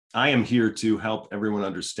I am here to help everyone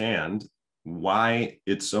understand why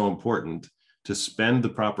it's so important to spend the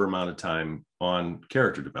proper amount of time on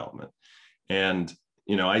character development. And,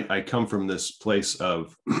 I come from this place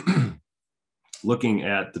of looking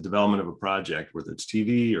at the development of a project, whether it's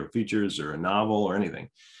TV or features or a novel or anything,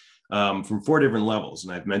 from 4 different levels.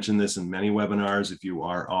 And I've mentioned this in many webinars. If you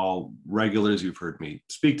are all regulars, you've heard me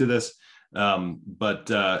speak to this. But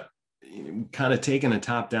kind of taking a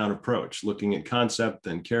top-down approach, looking at concept,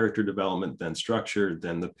 then character development, then structure,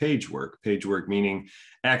 then the page work. Page work meaning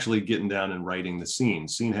actually getting down and writing the scene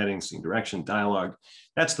heading, scene direction, dialogue.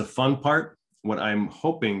 That's the fun part. What I'm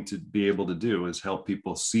hoping to be able to do is help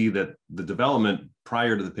people see that the development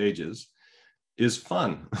prior to the pages is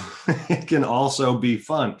fun. It can also be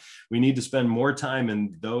fun. We need to spend more time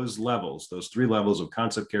in those levels, those 3 levels of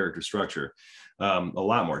concept, character, structure, a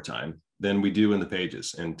lot more time than we do in the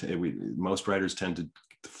pages. And most writers tend to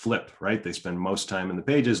flip, right? They spend most time in the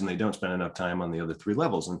pages and they don't spend enough time on the other 3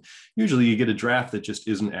 levels. And usually you get a draft that just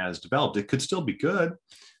isn't as developed. It could still be good,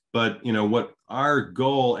 but what our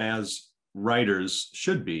goal as writers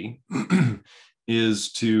should be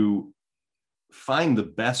is to find the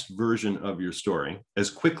best version of your story as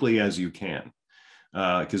quickly as you can.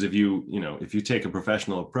 Because if you take a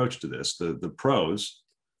professional approach to this, the pros,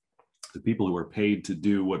 the people who are paid to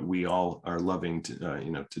do what we all are loving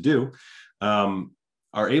to do,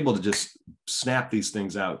 are able to just snap these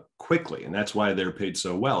things out quickly. And that's why they're paid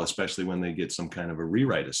so well, especially when they get some kind of a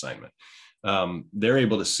rewrite assignment. They're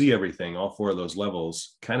able to see everything, all 4 of those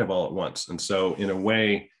levels, kind of all at once. And so in a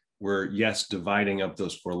way, we're, yes, dividing up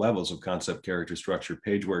those 4 levels of concept, character, structure,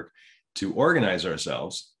 page work to organize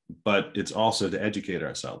ourselves, but it's also to educate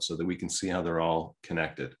ourselves so that we can see how they're all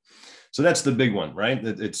connected. So that's the big one, right?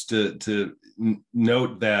 It's to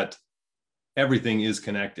note that everything is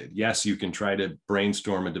connected. Yes, you can try to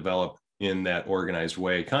brainstorm and develop in that organized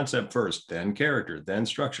way, concept first, then character, then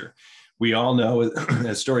structure. We all know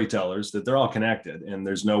as storytellers that they're all connected, and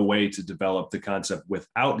there's no way to develop the concept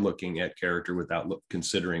without looking at character, without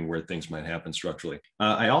considering where things might happen structurally.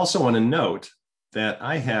 I also want to note that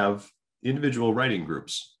I have individual writing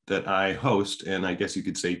groups that I host, and I guess you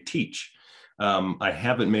could say teach. I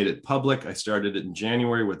haven't made it public. I started it in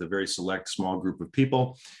January with a very select small group of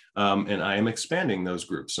people, and I am expanding those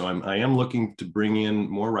groups. So I am looking to bring in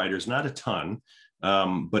more writers, not a ton,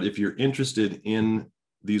 but if you're interested in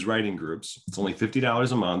these writing groups, it's only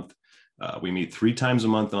 $50 a month. We meet 3 times a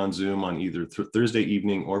month on Zoom on either Thursday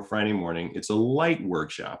evening or Friday morning. It's a light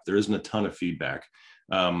workshop. There isn't a ton of feedback,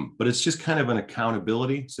 but it's just kind of an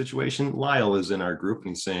accountability situation. Lyle is in our group and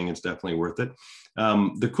he's saying it's definitely worth it.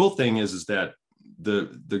 The cool thing is that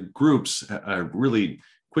the groups are really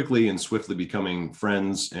quickly and swiftly becoming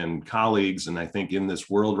friends and colleagues. And I think in this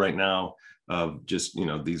world right now of just,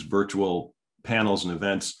 these virtual panels and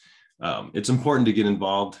events, it's important to get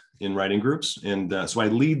involved in writing groups. And so I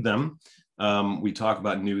lead them. We talk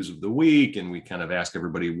about news of the week and we kind of ask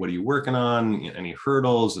everybody, what are you working on? Any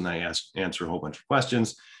hurdles? And I answer a whole bunch of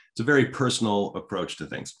questions. It's a very personal approach to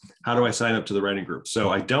things. How do I sign up to the writing group? So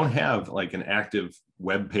I don't have like an active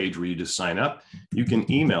web page where you just sign up. You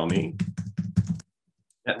can email me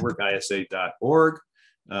at networkisa.org.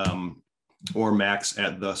 Or Max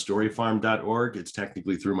at thestoryfarm.org. It's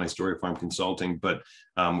technically through my Story Farm Consulting, but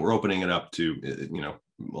we're opening it up to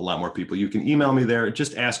a lot more people. You can email me there.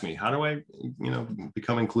 Just ask me, how do I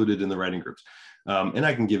become included in the writing groups? And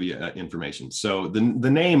I can give you information. So the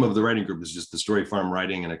name of the writing group is just the Story Farm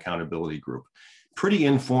Writing and Accountability Group. Pretty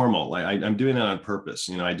informal. I'm doing that on purpose.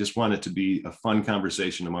 I just want it to be a fun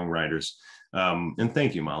conversation among writers. And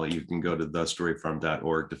thank you, Molly. You can go to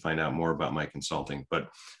thestoryfarm.org to find out more about my consulting. But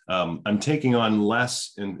I'm taking on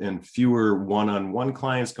less and fewer one-on-one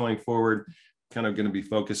clients going forward, kind of going to be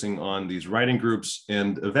focusing on these writing groups.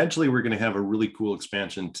 And eventually we're going to have a really cool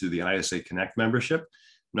expansion to the ISAConnect membership.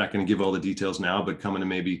 I'm not going to give all the details now, but coming in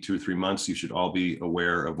maybe 2 or 3 months, you should all be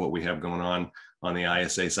aware of what we have going on the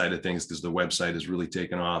ISA side of things, because the website has really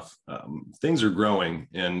taken off. Things are growing,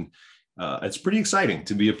 and it's pretty exciting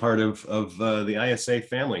to be a part of the ISA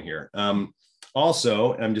family here.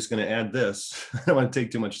 Also, I'm just going to add this. I don't want to take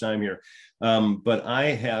too much time here, but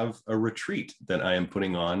I have a retreat that I am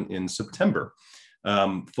putting on in September.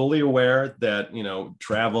 Fully aware that,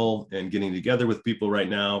 travel and getting together with people right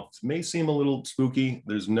now may seem a little spooky.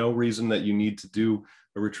 There's no reason that you need to do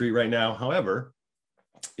a retreat right now. However,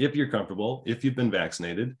 if you're comfortable, if you've been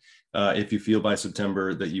vaccinated, if you feel by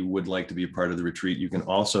September that you would like to be a part of the retreat, you can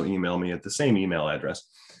also email me at the same email address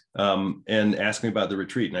and ask me about the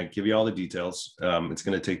retreat. And I can give you all the details. It's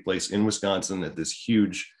going to take place in Wisconsin at this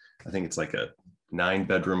huge, I think it's like a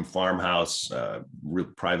 9-bedroom farmhouse,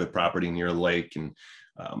 real private property near a lake. And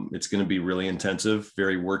It's going to be really intensive,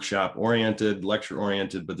 very workshop oriented, lecture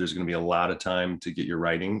oriented, but there's going to be a lot of time to get your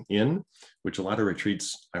writing in, which a lot of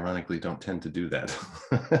retreats, ironically, don't tend to do that.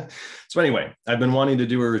 So anyway, I've been wanting to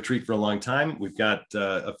do a retreat for a long time. We've got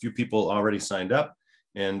a few people already signed up,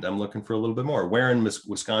 and I'm looking for a little bit more. Where in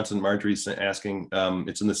Wisconsin? Marjorie's asking.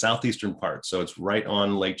 It's in the southeastern part, so it's right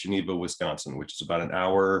on Lake Geneva, Wisconsin, which is about an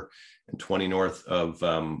hour and 20 north of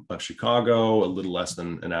Chicago, a little less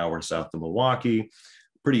than an hour south of Milwaukee.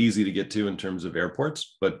 Pretty easy to get to in terms of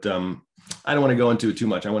airports, but I don't want to go into it too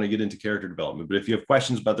much. I want to get into character development. But if you have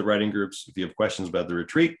questions about the writing groups, if you have questions about the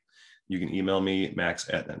retreat, you can email me,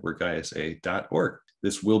 max@networkisa.org.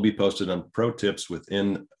 This will be posted on Pro Tips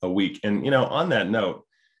within a week. And, on that note,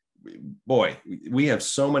 boy, we have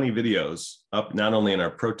so many videos up, not only in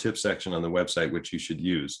our Pro Tips section on the website, which you should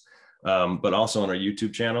use, but also on our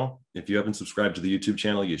YouTube channel. If you haven't subscribed to the YouTube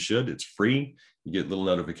channel, you should. It's free. You get little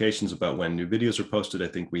notifications about when new videos are posted. I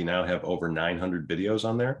think we now have over 900 videos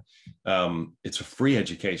on there. It's a free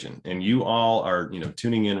education, and you all are,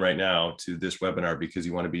 tuning in right now to this webinar because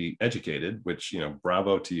you want to be educated, which,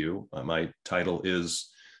 bravo to you. My title is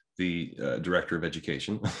the Director of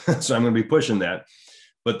Education. So I'm going to be pushing that,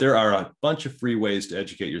 but there are a bunch of free ways to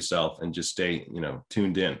educate yourself and just stay,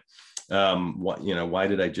 tuned in. Why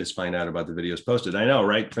did I just find out about the videos posted? I know,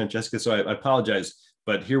 right, Francesca? So I apologize.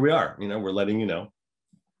 But here we are, we're letting you know.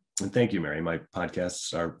 And thank you, Mary. My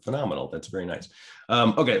podcasts are phenomenal. That's very nice.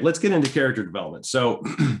 Okay, let's get into character development. So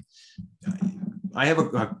I have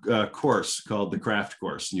a course called the Craft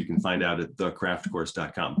Course. You can find out at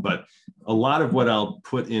thecraftcourse.com. But a lot of what I'll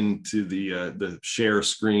put into the share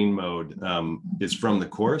screen mode is from the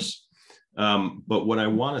course. But what I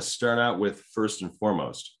want to start out with first and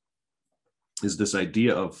foremost is this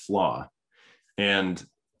idea of flaw. And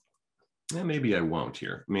maybe I won't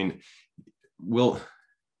here. I mean,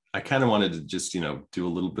 I kind of wanted to just, do a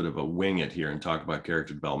little bit of a wing it here and talk about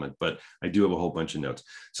character development, but I do have a whole bunch of notes.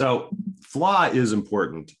 So flaw is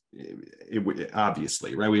important,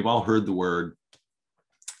 obviously, right? We've all heard the word.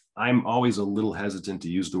 I'm always a little hesitant to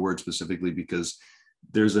use the word specifically because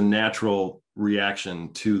there's a natural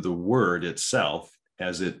reaction to the word itself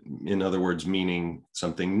as it, in other words, meaning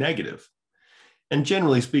something negative. And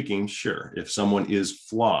generally speaking, sure, if someone is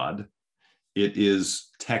flawed, it is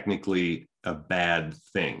technically a bad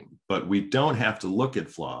thing, but we don't have to look at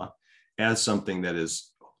flaw as something that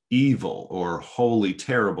is evil or wholly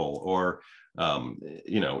terrible or,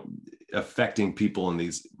 affecting people in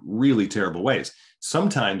these really terrible ways.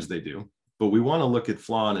 Sometimes they do, but we want to look at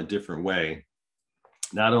flaw in a different way,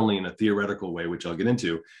 not only in a theoretical way, which I'll get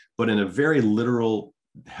into, but in a very literal,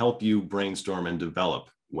 help you brainstorm and develop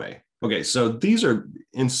way. Okay, so these are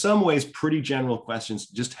in some ways pretty general questions,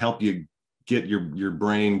 just help you get your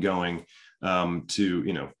brain going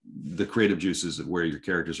to, the creative juices where your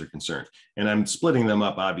characters are concerned. And I'm splitting them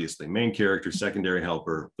up, obviously. Main character, secondary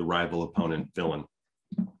helper, the rival, opponent, villain.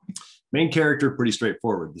 Main character, pretty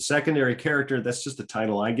straightforward. The secondary character, that's just the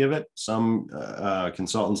title I give it. Some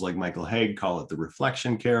consultants like Michael Haig call it the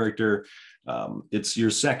reflection character. It's your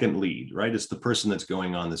second lead, right? It's the person that's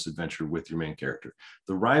going on this adventure with your main character.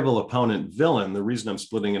 The rival, opponent, villain, the reason I'm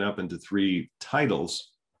splitting it up into three titles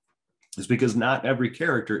is because not every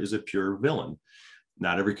character is a pure villain.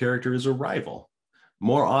 Not every character is a rival.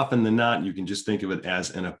 More often than not, you can just think of it as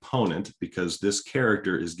an opponent because this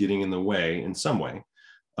character is getting in the way in some way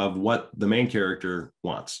of what the main character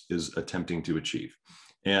wants, is attempting to achieve.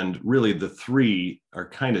 And really the three are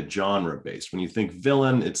kind of genre based. When you think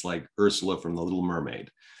villain, it's like Ursula from The Little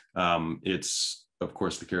Mermaid. It's, of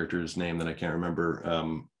course, the character's name that I can't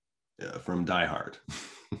remember from Die Hard.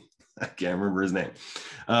 I can't remember his name.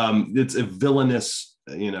 It's a villainous,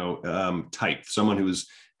 type, someone who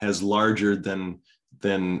has larger than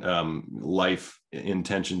life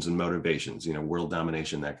intentions and motivations, world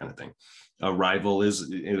domination, that kind of thing. A rival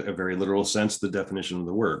is, in a very literal sense, the definition of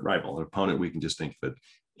the word rival. An opponent, we can just think of it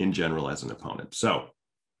in general as an opponent. So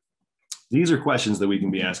these are questions that we can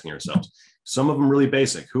be asking ourselves. Some of them really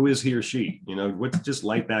basic. Who is he or she? What's just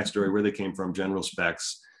light backstory, where they came from, general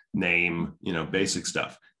specs, name, basic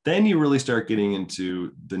stuff. Then you really start getting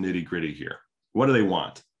into the nitty gritty here. What do they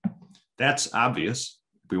want? That's obvious.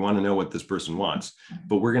 We want to know what this person wants,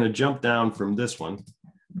 but we're going to jump down from this one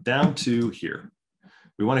down to here.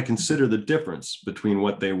 We want to consider the difference between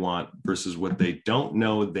what they want versus what they don't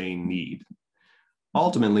know they need.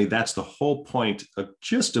 Ultimately, that's the whole point of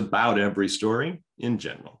just about every story in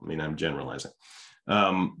general. I mean, I'm generalizing.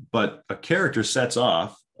 But a character sets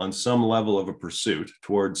off on some level of a pursuit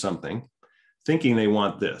towards something, thinking they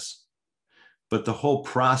want this. But the whole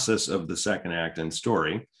process of the second act and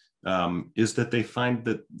story is that they find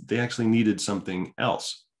that they actually needed something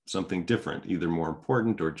else, something different, either more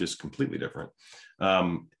important or just completely different.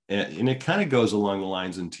 And it kind of goes along the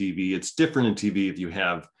lines in TV. It's different in TV if you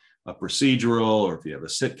have a procedural or if you have a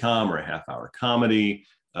sitcom or a half-hour comedy.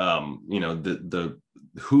 The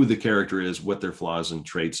who the character is, what their flaws and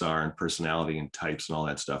traits are, and personality and types and all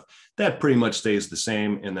that stuff, that pretty much stays the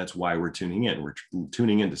same. And that's why we're tuning in. We're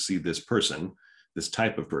tuning in to see this person, this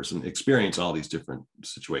type of person, experience all these different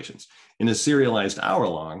situations. In a serialized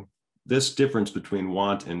hour-long, this difference between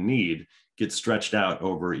want and need gets stretched out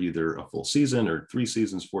over either a full season or 3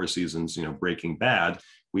 seasons, 4 seasons. Breaking Bad,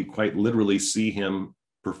 we quite literally see him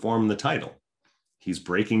perform the title. He's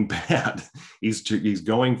Breaking Bad. He's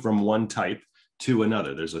going from one type to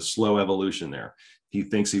another. There's a slow evolution there. He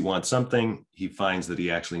thinks he wants something. He finds that he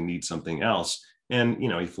actually needs something else. And,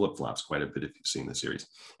 he flip-flops quite a bit if you've seen the series.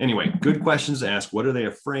 Anyway, good questions to ask. What are they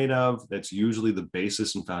afraid of? That's usually the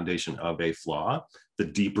basis and foundation of a flaw. The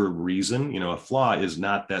deeper reason, a flaw is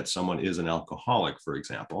not that someone is an alcoholic, for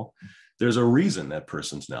example. There's a reason that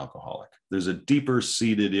person's an alcoholic. There's a deeper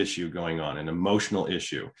seated issue going on, an emotional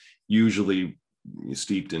issue, usually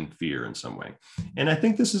steeped in fear in some way. And I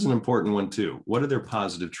think this is an important one too. What are their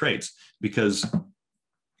positive traits? Because,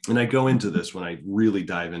 and I go into this when I really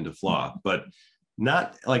dive into flaw, but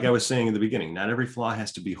not, like I was saying in the beginning, not every flaw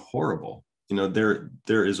has to be horrible. There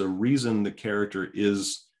is a reason the character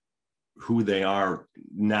is who they are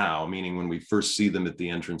now, meaning when we first see them at the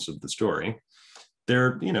entrance of the story,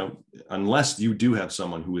 they're, unless you do have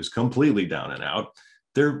someone who is completely down and out,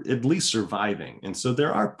 they're at least surviving. And so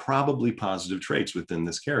there are probably positive traits within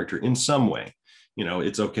this character in some way.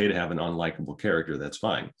 It's okay to have an unlikable character, that's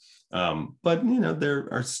fine. But there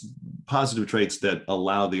are positive traits that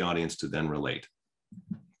allow the audience to then relate.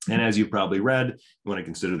 And as you probably read, you want to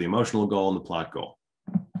consider the emotional goal and the plot goal.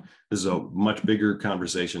 This is a much bigger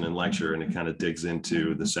conversation and lecture, and it kind of digs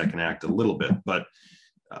into the second act a little bit, but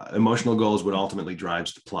emotional goal is what ultimately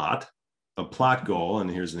drives the plot. A plot goal, and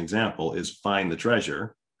here's an example, is find the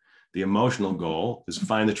treasure. The emotional goal is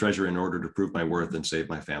find the treasure in order to prove my worth and save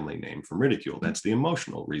my family name from ridicule. That's the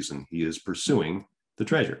emotional reason he is pursuing the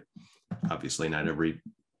treasure. Obviously, not every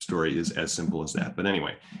story is as simple as that. But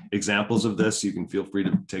anyway, examples of this, you can feel free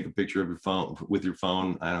to take a picture of your phone with your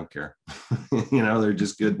phone. I don't care. They're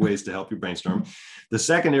just good ways to help you brainstorm. The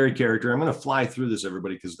secondary character, I'm going to fly through this,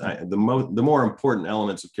 everybody, because the more important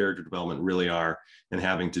elements of character development really are and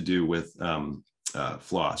having to do with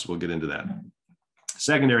flaws. We'll get into that.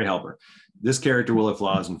 Secondary helper. This character will have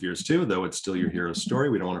flaws and fears too, though it's still your hero's story.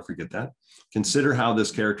 We don't want to forget that. Consider how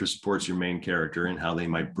this character supports your main character and how they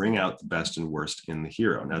might bring out the best and worst in the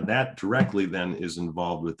hero. Now, that directly then is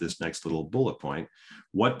involved with this next little bullet point.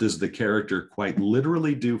 What does the character quite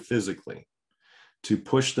literally do physically to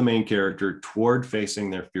push the main character toward facing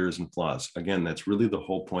their fears and flaws? Again, that's really the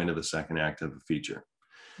whole point of a second act of a feature.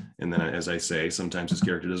 And then, as I say, sometimes this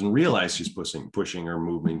character doesn't realize she's pushing or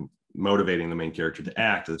motivating the main character to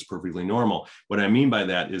act. That's perfectly normal. What I mean by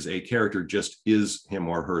that is a character just is him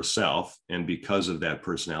or herself. And because of that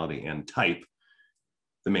personality and type,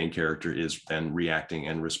 the main character is then reacting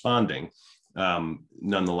and responding.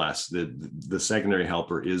 Nonetheless, the secondary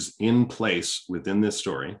helper is in place within this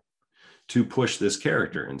story to push this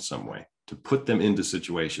character in some way, to put them into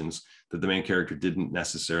situations that the main character didn't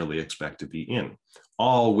necessarily expect to be in,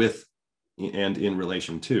 all with and in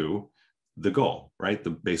relation to the goal, right? The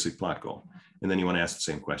basic plot goal. And then you want to ask the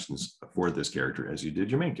same questions for this character as you did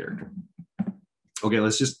your main character. Okay,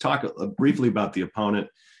 let's just talk briefly about the opponent.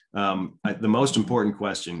 The most important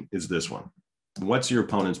question is this one. What's your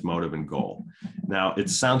opponent's motive and goal? Now, it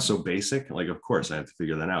sounds so basic, like, of course, I have to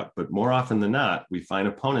figure that out. But more often than not, we find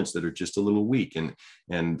opponents that are just a little weak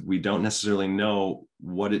and we don't necessarily know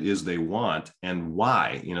what it is they want and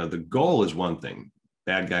why. The goal is one thing.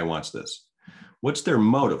 Bad guy wants this. What's their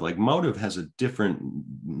motive? Like, motive has a different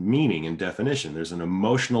meaning and definition. There's an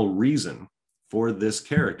emotional reason for this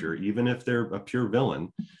character, even if they're a pure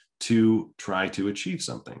villain, to try to achieve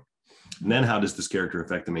something. And then how does this character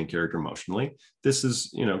affect the main character emotionally? This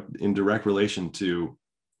is, in direct relation to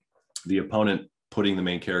the opponent putting the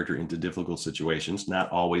main character into difficult situations,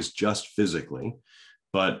 not always just physically,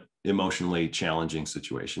 but emotionally challenging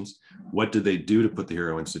situations. What did they do to put the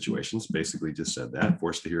hero in situations? Basically just said that,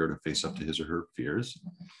 force the hero to face up to his or her fears.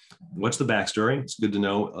 What's the backstory? It's good to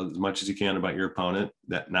know as much as you can about your opponent,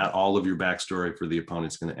 that not all of your backstory for the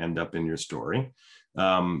opponent is going to end up in your story.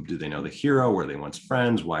 Do they know the hero? Were they once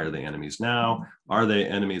friends? Why are they enemies now? Are they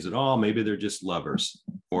enemies at all? Maybe they're just lovers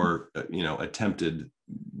or, attempted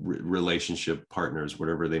relationship partners,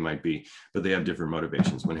 whatever they might be, but they have different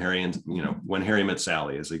motivations. When Harry Met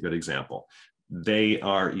Sally is a good example. they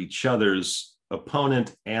are each other's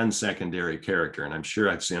opponent and secondary character. And I'm sure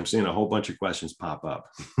I'm seeing a whole bunch of questions pop up.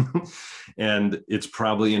 And it's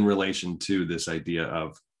probably in relation to this idea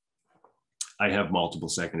of, I have multiple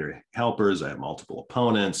secondary helpers, I have multiple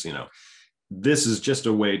opponents. This is just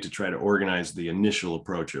a way to try to organize the initial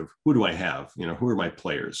approach of, who do I have? Who are my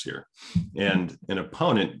players here? And an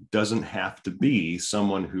opponent doesn't have to be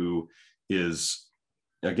someone who is,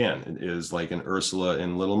 again, is like an Ursula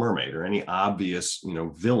in Little Mermaid or any obvious,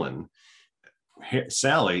 villain.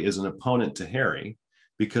 Sally is an opponent to Harry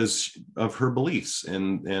because of her beliefs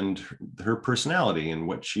and her personality and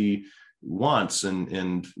what she wants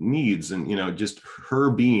and needs. And, just her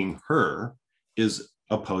being her is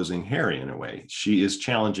opposing Harry in a way. She is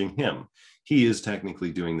challenging him. He is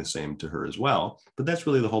technically doing the same to her as well. But that's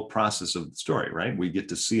really the whole process of the story, right? We get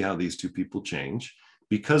to see how these two people change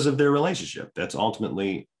because of their relationship. That's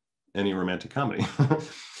ultimately any romantic comedy.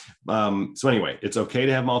 So anyway, it's okay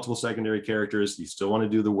to have multiple secondary characters. You still want to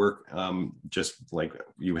do the work, just like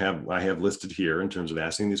I have listed here in terms of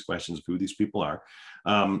asking these questions of who these people are.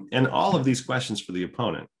 And all of these questions for the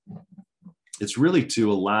opponent, it's really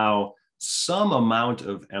to allow some amount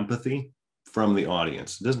of empathy from the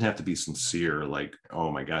audience. It doesn't have to be sincere, like,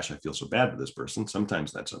 oh my gosh, I feel so bad for this person.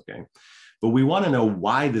 Sometimes that's okay. But we want to know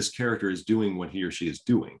why this character is doing what he or she is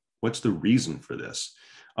doing. What's the reason for this?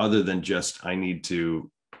 Other than just, I need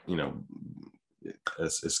to,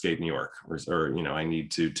 escape New York, or I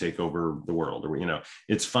need to take over the world, or,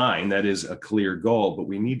 it's fine. That is a clear goal, but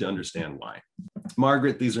we need to understand why.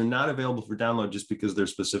 Margaret, these are not available for download just because they're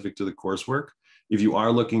specific to the coursework. If you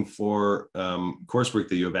are looking for coursework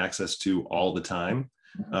that you have access to all the time,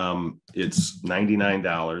 it's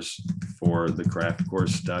 $99 for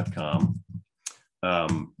thecraftcourse.com.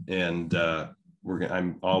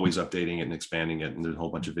 I'm always updating it and expanding it. And there's a whole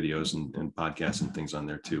bunch of videos and podcasts and things on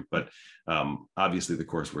there too. But obviously the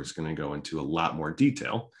coursework is going to go into a lot more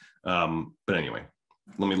detail. But anyway,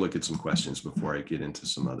 let me look at some questions before I get into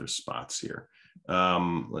some other spots here.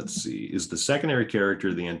 Let's see. Is the secondary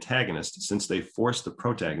character the antagonist since they force the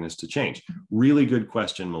protagonist to change? Really good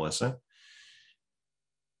question, Melissa.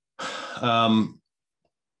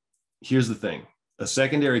 Here's the thing. A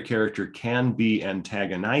secondary character can be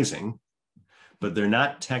antagonizing, but they're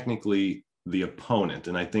not technically the opponent.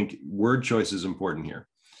 And I think word choice is important here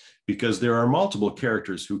because there are multiple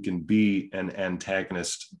characters who can be an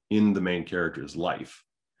antagonist in the main character's life.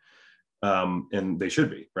 And they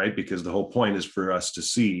should be, right? Because the whole point is for us to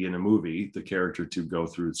see in a movie the character to go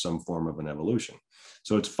through some form of an evolution.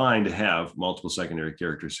 So it's fine to have multiple secondary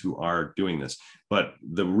characters who are doing this. But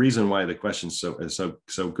the reason why the question is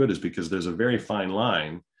so good is because there's a very fine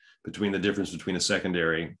line between the difference between a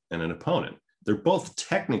secondary and an opponent. They're both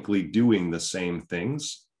technically doing the same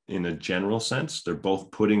things in a general sense. They're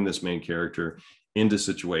both putting this main character into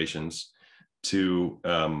situations to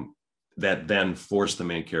that then force the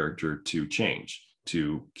main character to change,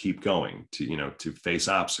 to keep going, to face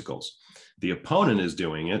obstacles. The opponent is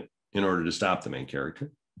doing it in order to stop the main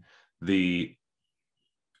character. And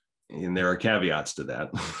there are caveats to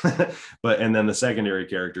that, and then the secondary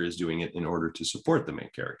character is doing it in order to support the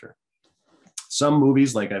main character. Some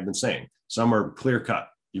movies, like I've been saying, some are clear cut.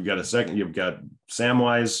 You've got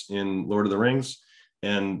Samwise in Lord of the Rings,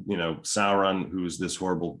 and Sauron, who's this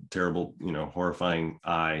horrible, terrible, horrifying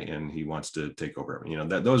eye, and he wants to take over everything.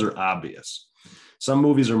 Those are obvious. Some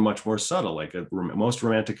movies are much more subtle, like most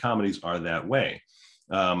romantic comedies are that way.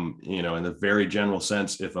 In the very general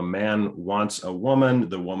sense, if a man wants a woman,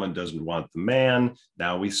 the woman doesn't want the man.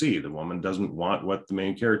 Now we see the woman doesn't want what the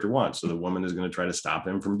main character wants, so the woman is going to try to stop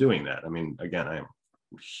him from doing that. I mean, again, I am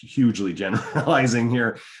hugely generalizing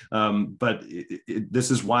here, but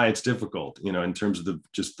this is why it's difficult, in terms of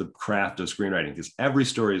just the craft of screenwriting, because every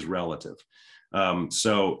story is relative.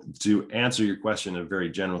 So to answer your question in a very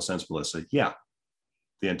general sense, Melissa, yeah,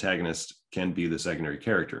 the antagonist can be the secondary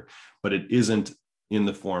character, but it isn't in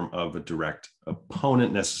the form of a direct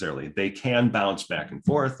opponent necessarily. They can bounce back and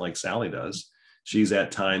forth like Sally does. She's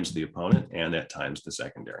at times the opponent and at times the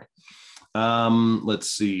secondary.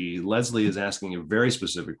 Let's see. Leslie is asking a very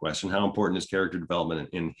specific question. How important is character development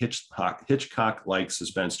in Hitchcock-like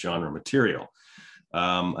suspense genre material?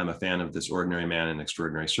 I'm a fan of This Ordinary Man in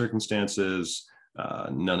Extraordinary Circumstances.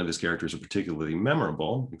 None of his characters are particularly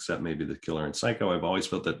memorable, except maybe the killer in Psycho. I've always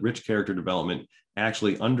felt that rich character development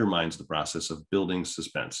actually undermines the process of building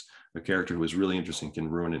suspense. A character who is really interesting can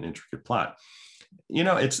ruin an intricate plot.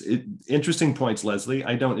 It's interesting points, Leslie.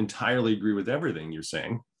 I don't entirely agree with everything you're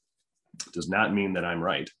saying. It does not mean that I'm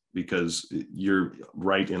right, because you're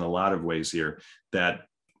right in a lot of ways here, that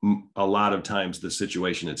a lot of times the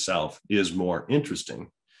situation itself is more interesting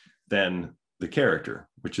than the character,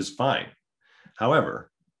 which is fine. However,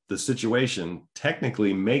 the situation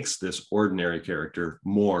technically makes this ordinary character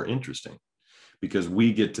more interesting, because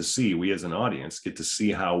we as an audience get to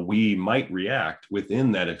see how we might react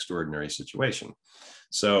within that extraordinary situation.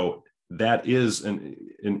 So that is an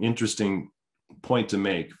interesting point to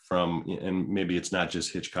make from, and maybe it's not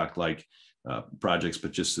just Hitchcock-like projects,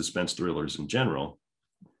 but just suspense thrillers in general.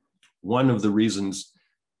 One of the reasons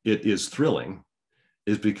it is thrilling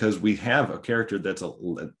is because we have a character that's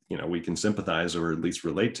we can sympathize or at least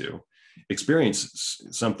relate to, experience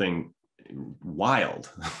something wild.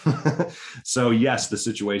 So yes, the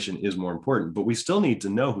situation is more important, but we still need to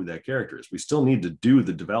know who that character is. We still need to do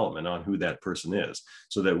the development on who that person is,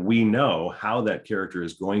 so that we know how that character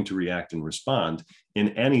is going to react and respond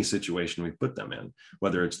in any situation we put them in,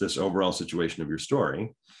 whether it's this overall situation of your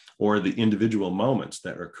story or the individual moments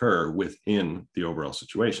that occur within the overall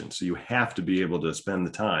situation. So you have to be able to spend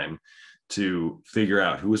the time to figure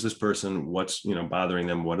out, who is this person, what's bothering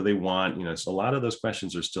them, what do they want, so a lot of those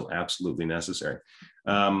questions are still absolutely necessary.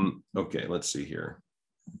 Okay, let's see here.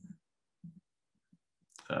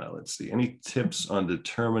 Let's see, any tips on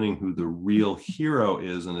determining who the real hero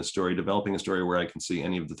is in a story, developing a story where I can see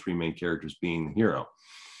any of the three main characters being the hero?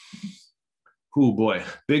 Oh boy,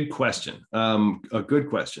 big question. A good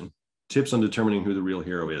question. Tips on determining who the real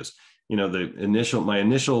hero is. My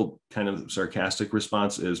initial kind of sarcastic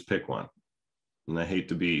response is pick one. And I hate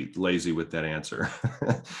to be lazy with that answer,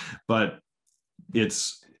 but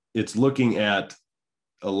it's looking at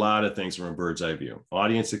a lot of things from a bird's eye view.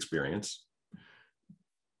 Audience experience.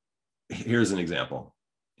 Here's an example.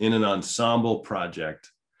 In an ensemble project,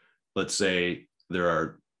 let's say there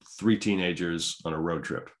are 3 teenagers on a road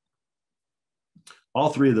trip. All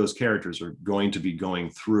 3 of those characters are going to be going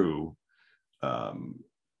through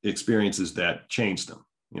experiences that change them.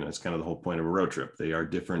 It's kind of the whole point of a road trip. They are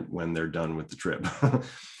different when they're done with the trip.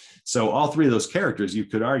 So all 3 of those characters, you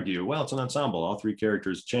could argue, well, it's an ensemble. All 3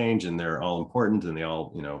 characters change and they're all important and they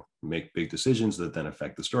all, make big decisions that then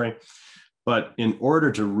affect the story. But in order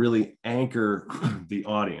to really anchor the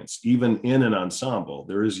audience, even in an ensemble,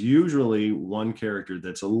 there is usually one character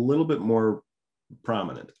that's a little bit more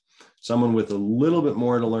prominent, someone with a little bit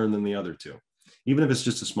more to learn than the other 2, even if it's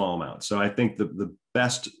just a small amount. So I think the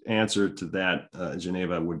best answer to that,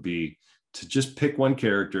 Geneva, would be to just pick one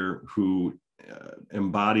character who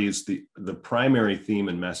embodies the primary theme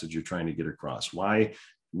and message you're trying to get across.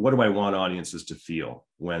 What do I want audiences to feel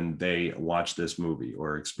when they watch this movie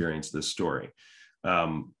or experience this story?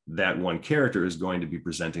 That one character is going to be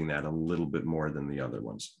presenting that a little bit more than the other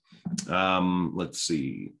ones. Let's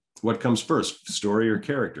see. What comes first, story or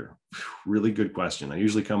character? Really good question. I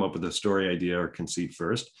usually come up with a story idea or conceit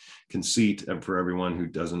first. Conceit, for everyone who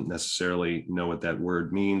doesn't necessarily know what that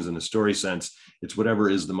word means in a story sense, it's whatever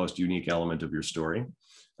is the most unique element of your story.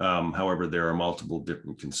 However, there are multiple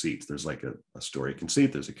different conceits. There's like a story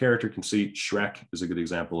conceit. There's a character conceit. Shrek is a good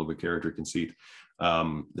example of a character conceit.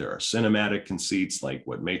 There are cinematic conceits, like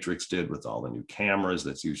what Matrix did with all the new cameras.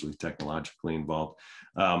 That's usually technologically involved.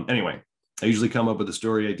 Anyway, I usually come up with a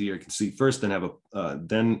story idea or conceit first, then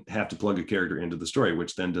have to plug a character into the story,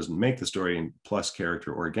 which then doesn't make the story and plus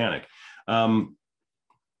character organic.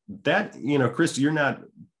 Chris, you're not.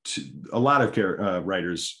 A lot of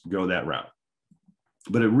writers go that route.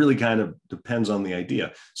 But it really kind of depends on the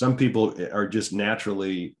idea. Some people are just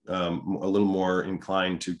naturally a little more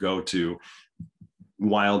inclined to go to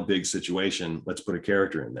wild, big situation. Let's put a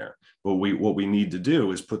character in there. But what we need to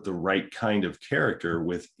do is put the right kind of character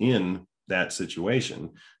within that situation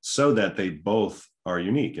so that they both are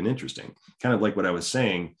unique and interesting. Kind of like what I was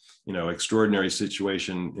saying, extraordinary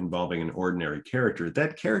situation involving an ordinary character.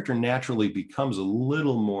 That character naturally becomes a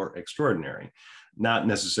little more extraordinary. Not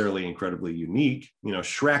necessarily incredibly unique.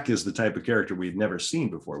 Shrek is the type of character we've never seen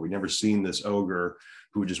before. We've never seen this ogre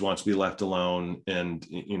who just wants to be left alone and,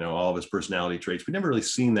 all of his personality traits. We've never really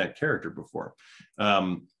seen that character before,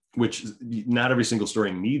 which not every single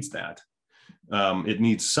story needs that. It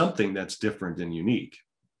needs something that's different and unique.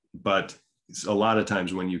 But a lot of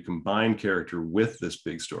times when you combine character with this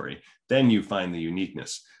big story, then you find the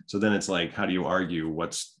uniqueness. So then it's like, how do you argue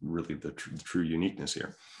what's really the true uniqueness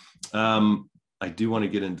here? I do want to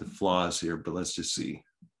get into flaws here, but let's just see.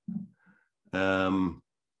 How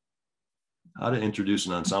to introduce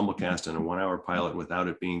an ensemble cast in a 1-hour pilot without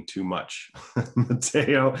it being too much.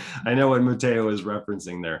 Mateo, I know what Mateo is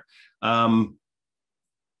referencing there.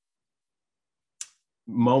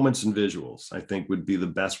 Moments and visuals, I think, would be the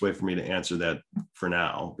best way for me to answer that for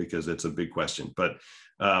now, because it's a big question. But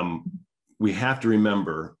we have to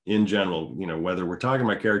remember, in general, whether we're talking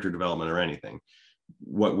about character development or anything,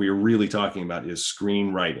 what we're really talking about is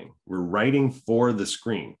screenwriting. We're writing for the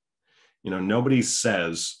screen. Nobody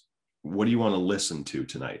says, what do you want to listen to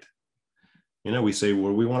tonight? We say, what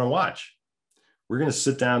do we want to watch? We're going to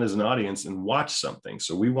sit down as an audience and watch something.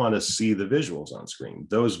 So we want to see the visuals on screen.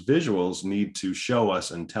 Those visuals need to show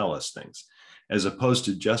us and tell us things, as opposed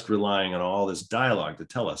to just relying on all this dialogue to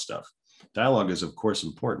tell us stuff. Dialogue is, of course,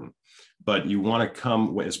 important, but you want to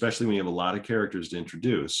come, especially when you have a lot of characters to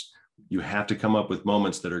introduce, you have to come up with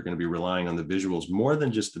moments that are going to be relying on the visuals more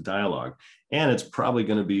than just the dialogue. And it's probably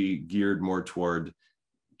going to be geared more toward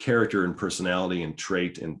character and personality and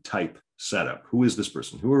trait and type setup. Who is this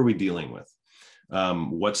person? Who are we dealing with?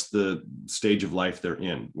 What's the stage of life they're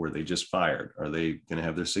in? Were they just fired? Are they going to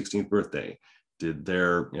have their 16th birthday? Did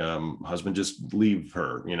their husband just leave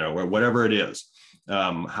her? Or whatever it is.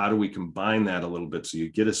 How do we combine that a little bit so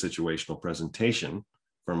you get a situational presentation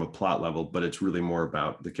from a plot level, but it's really more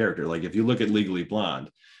about the character? Like if you look at Legally Blonde,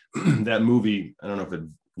 that movie, I don't know if it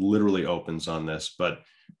literally opens on this, but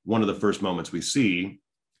one of the first moments we see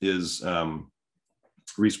is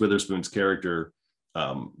Reese Witherspoon's character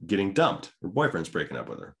getting dumped. Her boyfriend's breaking up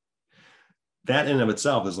with her. That in and of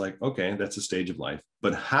itself is like, okay, that's a stage of life.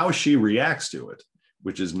 But how she reacts to it,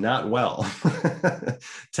 which is not well,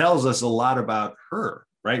 tells us a lot about her,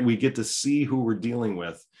 right? We get to see who we're dealing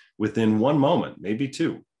with within one moment, maybe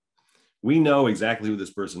two. We know exactly who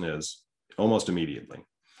this person is almost immediately.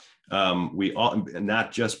 We all,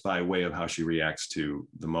 not just by way of how she reacts to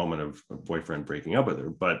the moment of a boyfriend breaking up with her,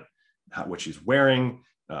 but what she's wearing,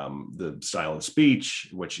 the style of speech,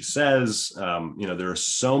 what she says. There are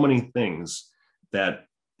so many things that,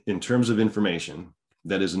 in terms of information,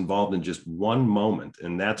 that is involved in just one moment.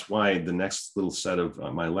 And that's why the next little set of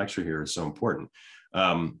my lecture here is so important.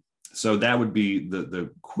 So that would be the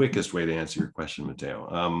quickest way to answer your question,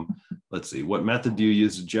 Matteo. Let's see, what method do you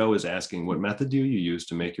use? Joe is asking, what method do you use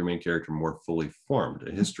to make your main character more fully formed?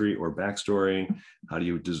 A history or backstory? How do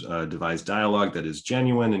you devise dialogue that is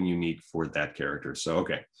genuine and unique for that character? So,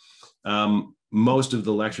 okay. Most of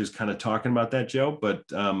the lecture is kind of talking about that, Joe, but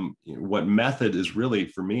what method is really,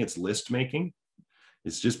 for me, it's list making.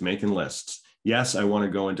 It's just making lists. Yes, I want to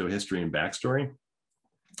go into a history and backstory,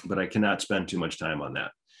 but I cannot spend too much time on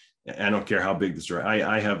that. I don't care how big the story.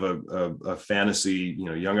 I have a fantasy,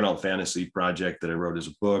 young adult fantasy project that I wrote as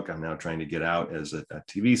a book. I'm now trying to get out as a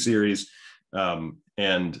TV series.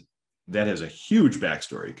 And that has a huge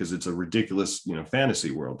backstory because it's a ridiculous,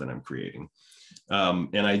 fantasy world that I'm creating.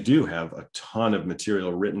 And I do have a ton of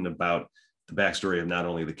material written about the backstory of not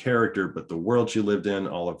only the character, but the world she lived in,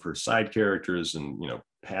 all of her side characters and,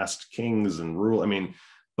 past kings and rule.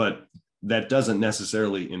 But that doesn't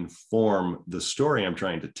necessarily inform the story I'm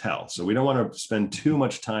trying to tell. So we don't want to spend too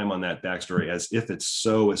much time on that backstory as if it's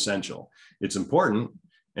so essential. It's important,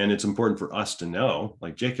 and it's important for us to know.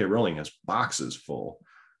 Like J.K. Rowling has boxes full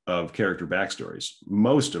of character backstories,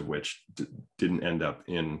 most of which didn't end up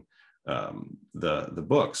in the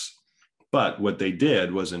books. But what they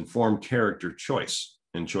did was inform character choice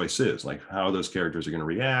and choices, like how those characters are going to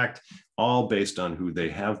react, all based on who they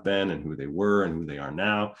have been and who they were and who they are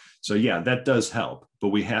now. So yeah, that does help, but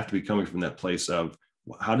we have to be coming from that place of,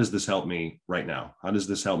 how does this help me right now? How does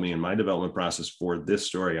this help me in my development process for this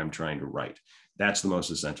story I'm trying to write? That's the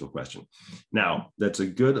most essential question. Now, that's a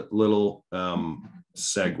good little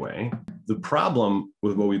segue. The problem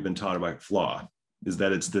with what we've been taught about flaw is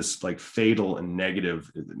that it's this like fatal and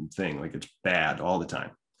negative thing, like it's bad all the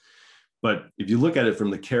time. But if you look at it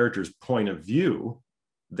from the character's point of view,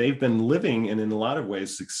 they've been living and in a lot of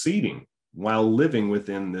ways succeeding while living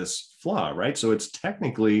within this flaw, right? So it's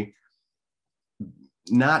technically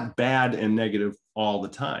not bad and negative all the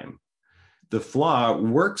time. The flaw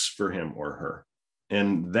works for him or her.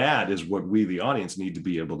 And that is what we, the audience, need to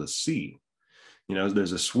be able to see.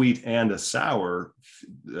 There's a sweet and a sour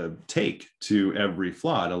take to every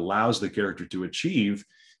flaw. It allows the character to achieve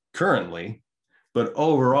currently, but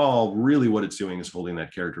overall, really what it's doing is holding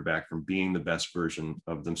that character back from being the best version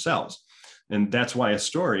of themselves. And that's why a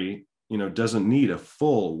story, doesn't need a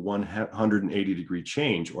full 180-degree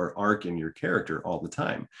change or arc in your character all the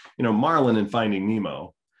time. Marlin in Finding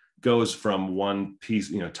Nemo goes from one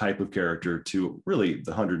piece, type of character to really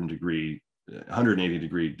the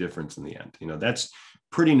 180-degree difference in the end. That's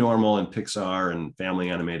pretty normal in Pixar and family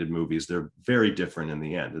animated movies. They're very different in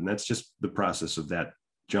the end. And that's just the process of that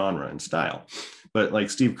genre and style. But like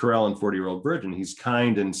Steve Carell in 40-Year-Old Virgin, he's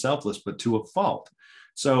kind and selfless, but to a fault.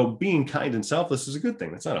 So being kind and selfless is a good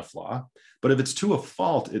thing. That's not a flaw. But if it's to a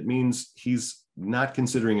fault, it means he's not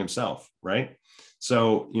considering himself, right?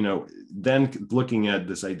 So, then looking at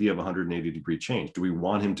this idea of 180-degree change, do we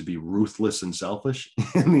want him to be ruthless and selfish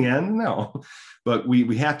in the end? No, but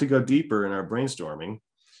we have to go deeper in our brainstorming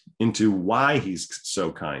into why he's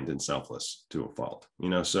so kind and selfless to a fault.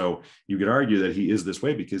 So you could argue that he is this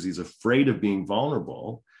way because he's afraid of being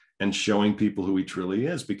vulnerable and showing people who he truly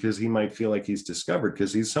is, because he might feel like he's discovered,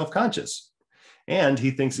 because he's self-conscious and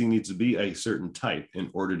he thinks he needs to be a certain type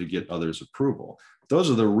in order to get others' approval.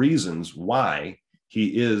 Those are the reasons why he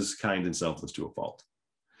is kind and selfless to a fault.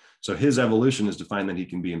 So his evolution is to find that he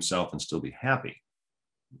can be himself and still be happy,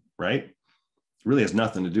 right? It really has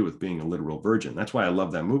nothing to do with being a literal virgin. That's why I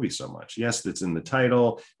love that movie so much. Yes, it's in the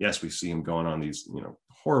title. Yes, we see him going on these,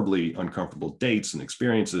 horribly uncomfortable dates and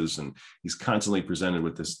experiences, and he's constantly presented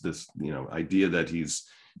with this idea that he's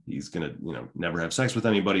gonna, never have sex with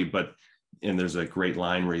anybody. And there's a great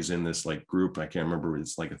line where he's in this like group, I can't remember,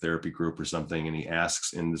 it's like a therapy group or something, and he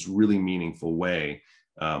asks in this really meaningful way,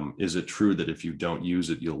 is it true that if you don't use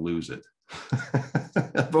it, you'll lose it?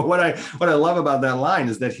 But what I love about that line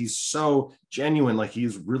is that he's so genuine, like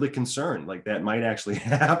he's really concerned, like that might actually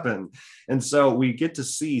happen. And so we get to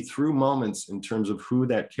see through moments in terms of who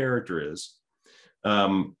that character is.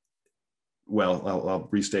 I'll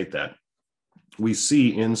restate that. We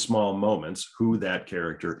see in small moments who that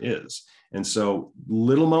character is. And so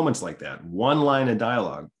little moments like that, one line of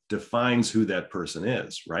dialogue defines who that person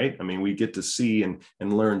is, right? I mean, we get to see and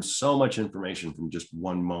learn so much information from just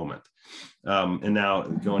one moment. And now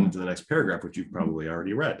going into the next paragraph, which you've probably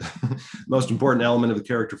already read, most important element of the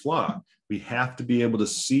character flaw. We have to be able to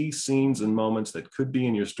see scenes and moments that could be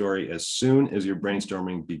in your story as soon as your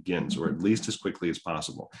brainstorming begins, or at least as quickly as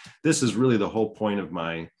possible. This is really the whole point of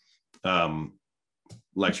my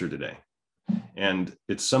lecture today. And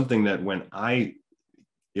it's something that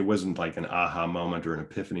it wasn't like an aha moment or an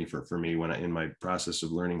epiphany for me when in my process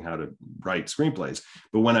of learning how to write screenplays,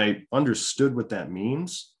 but when I understood what that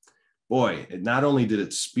means, boy, not only did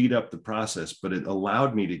it speed up the process, but it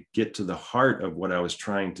allowed me to get to the heart of what I was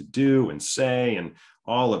trying to do and say and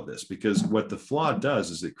all of this, because what the flaw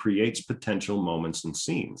does is it creates potential moments and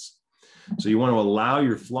scenes. So you want to allow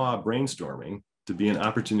your flaw brainstorming to be an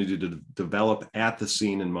opportunity to develop at the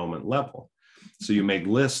scene and moment level. So you make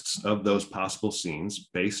lists of those possible scenes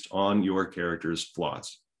based on your character's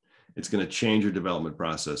flaws. It's going to change your development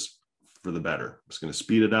process for the better. It's going to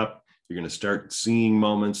speed it up. You're going to start seeing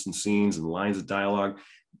moments and scenes and lines of dialogue.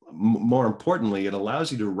 More importantly, it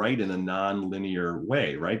allows you to write in a non-linear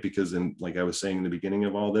way, right? Because like I was saying in the beginning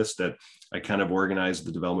of all this, that I kind of organized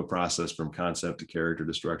the development process from concept to character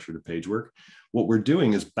to structure to page work. What we're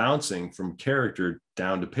doing is bouncing from character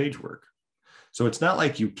down to page work. So it's not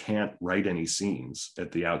like you can't write any scenes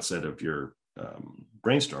at the outset of your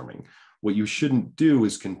brainstorming. What you shouldn't do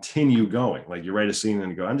is continue going. Like you write a scene and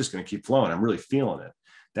you go, I'm just going to keep flowing. I'm really feeling it.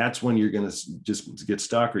 That's when you're going to just get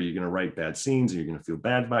stuck, or you're going to write bad scenes and you're going to feel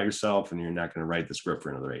bad about yourself and you're not going to write the script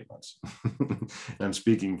for another 8 months. And I'm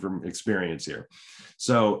speaking from experience here.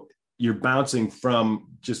 So you're bouncing from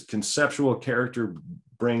just conceptual character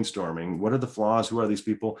brainstorming. What are the flaws? Who are these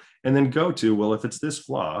people? And then go to, well, if it's this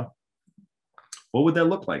flaw, what would that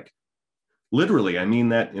look like? Literally, I mean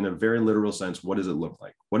that in a very literal sense. What does it look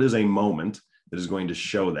like? What is a moment that is going to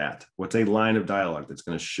show that? What's a line of dialogue that's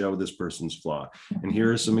going to show this person's flaw? And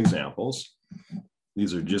here are some examples.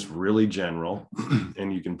 These are just really general,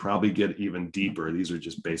 and you can probably get even deeper. These are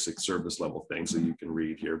just basic service level things that you can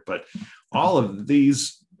read here. But all of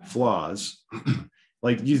these flaws,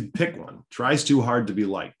 like you pick one, tries too hard to be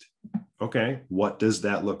liked. Okay, what does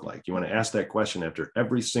that look like? You want to ask that question after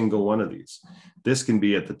every single one of these. This can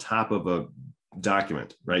be at the top of a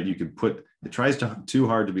document, right? You could put, it tries too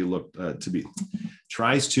hard to be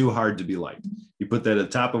tries too hard to be liked. You put that at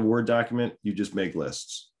the top of a Word document, you just make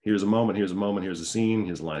lists. Here's a moment, here's a moment, here's a scene,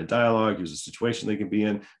 here's a line of dialogue, here's a situation they can be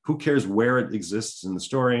in. Who cares where it exists in the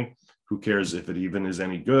story? Who cares if it even is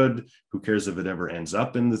any good? Who cares if it ever ends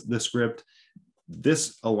up in the script?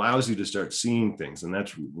 This allows you to start seeing things. And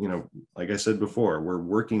that's, like I said before, we're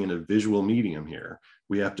working in a visual medium here.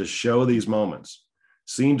 We have to show these moments,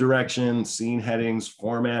 scene direction, scene headings,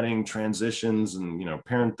 formatting, transitions, and,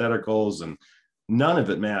 parentheticals, and none of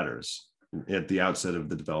it matters at the outset of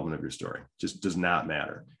the development of your story. Just does not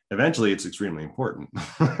matter. Eventually it's extremely important.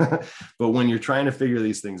 But when you're trying to figure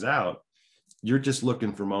these things out, you're just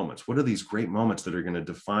looking for moments. What are these great moments that are going to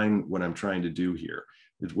define what I'm trying to do here?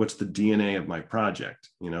 What's the DNA of my project?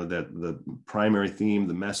 That the primary theme,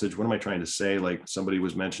 the message, what am I trying to say? Like somebody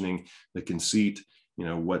was mentioning the conceit,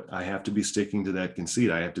 what I have to be sticking to that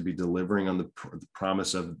conceit. I have to be delivering on the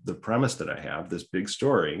promise of the premise that I have, this big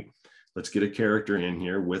story. Let's get a character in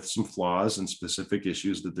here with some flaws and specific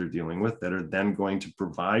issues that they're dealing with that are then going to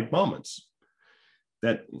provide moments.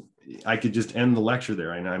 That I could just end the lecture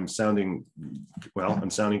there, and I'm sounding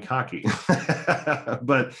cocky,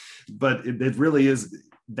 but it really is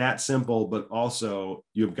that simple. But also,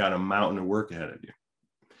 you've got a mountain of work ahead of you.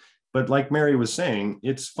 But like Mary was saying,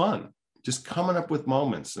 it's fun just coming up with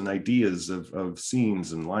moments and ideas of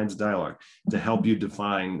scenes and lines of dialogue to help you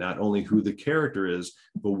define not only who the character is,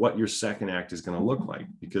 but what your second act is going to look like.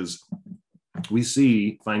 Because we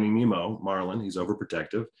see Finding Nemo, Marlin, he's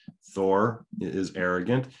overprotective. Thor is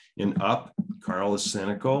arrogant. In Up, Carl is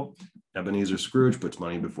cynical. Ebenezer Scrooge puts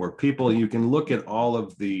money before people. You can look at all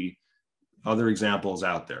of the other examples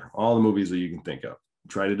out there, all the movies that you can think of.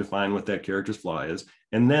 Try to define what that character's flaw is,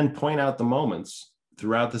 and then point out the moments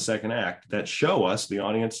throughout the second act that show us, the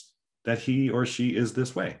audience, that he or she is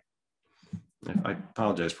this way. I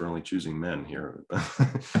apologize for only choosing men here.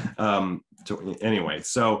 Anyway,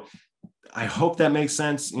 so I hope that makes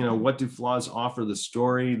sense. You know, what do flaws offer the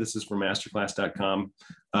story? This is from masterclass.com.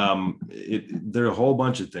 There are a whole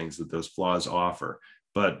bunch of things that those flaws offer.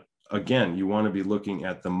 But again, you want to be looking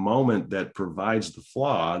at the moment that provides the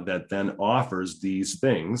flaw that then offers these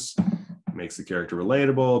things, makes the character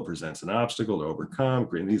relatable, presents an obstacle to overcome.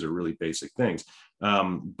 These are really basic things.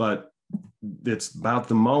 But it's about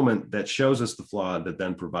the moment that shows us the flaw that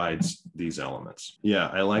then provides these elements. Yeah,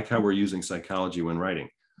 I like how we're using psychology when writing.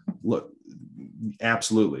 Look,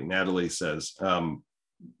 absolutely, Natalie says,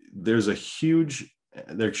 there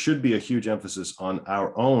should be a huge emphasis on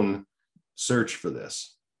our own search for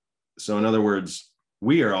this. So in other words,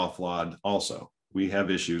 we are all flawed also. We have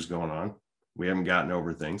issues going on. We haven't gotten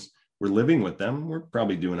over things. We're living with them. We're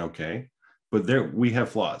probably doing okay, but we have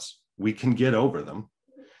flaws. We can get over them,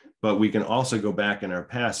 but we can also go back in our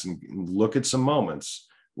past and look at some moments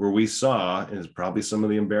where we saw, and it's probably some of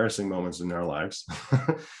the embarrassing moments in our lives,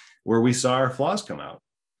 where we saw our flaws come out.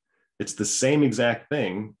 It's the same exact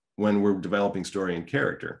thing when we're developing story and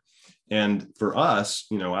character. And for us,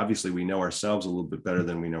 you know, obviously we know ourselves a little bit better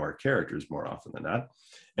than we know our characters more often than not.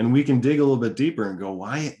 And we can dig a little bit deeper and go,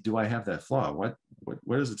 why do I have that flaw?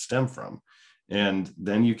 Where does it stem from? And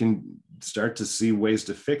then you can start to see ways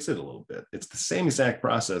to fix it a little bit. It's the same exact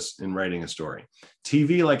process in writing a story.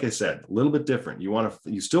 TV, like I said, a little bit different.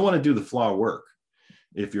 You still want to do the flaw work.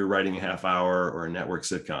 If you're writing a half hour or a network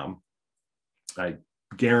sitcom, I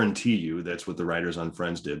guarantee you that's what the writers on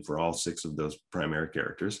Friends did for all 6 of those primary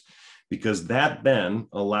characters, because that then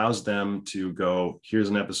allows them to go, here's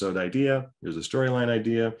an episode idea, here's a storyline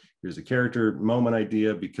idea, here's a character moment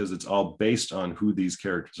idea, because it's all based on who these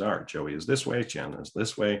characters are. Joey is this way, Chandler is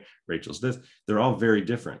this way, Rachel's this. They're all very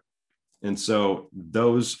different. And so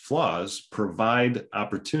those flaws provide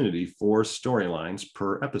opportunity for storylines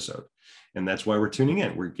per episode. And that's why we're tuning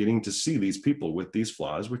in. We're getting to see these people with these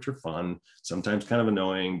flaws, which are fun, sometimes kind of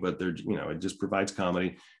annoying, but they're, you know, it just provides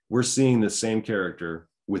comedy. We're seeing the same character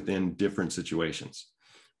within different situations.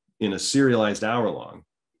 In a serialized hour long,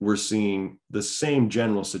 we're seeing the same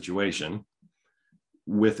general situation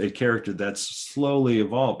with a character that's slowly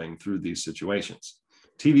evolving through these situations.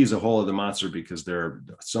 TV is a whole other monster because there are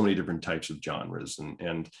so many different types of genres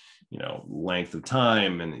and you know, length of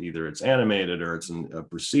time, and either it's animated or it's a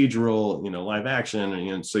procedural, you know, live action,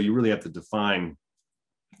 and so you really have to define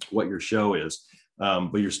what your show is,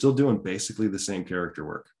 but you're still doing basically the same character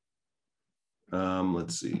work.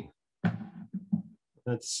 Let's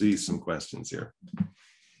see some questions here.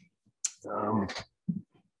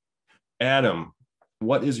 Adam,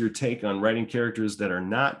 what is your take on writing characters that are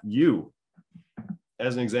not you?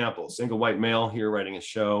 As an example, single white male here writing a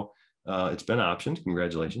show. It's been optioned,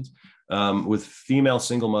 congratulations, with female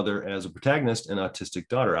single mother as a protagonist and autistic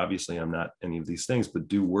daughter. Obviously, I'm not any of these things, but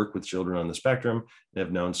do work with children on the spectrum and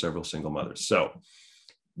have known several single mothers. So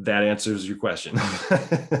that answers your question.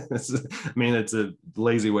 I mean, it's a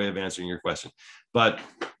lazy way of answering your question, but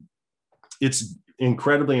it's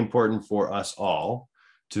incredibly important for us all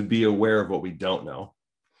to be aware of what we don't know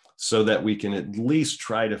so that we can at least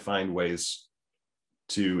try to find ways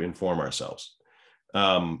to inform ourselves.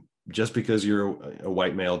 Just because you're a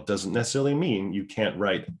white male doesn't necessarily mean you can't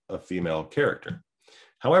write a female character.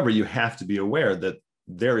 However, you have to be aware that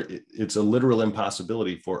it's a literal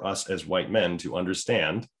impossibility for us as white men to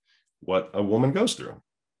understand what a woman goes through.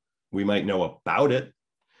 We might know about it,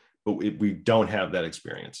 but we don't have that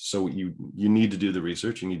experience. So you need to do the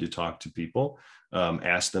research. You need to talk to people,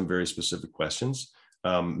 ask them very specific questions.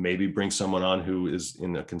 Maybe bring someone on who is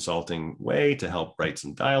in a consulting way to help write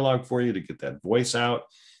some dialogue for you to get that voice out.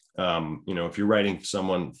 You know, if you're writing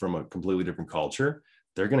someone from a completely different culture,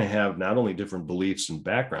 they're going to have not only different beliefs and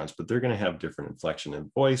backgrounds, but they're going to have different inflection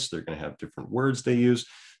in voice. They're going to have different words they use.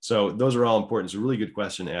 So those are all important. It's a really good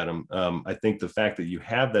question, Adam. I think the fact that you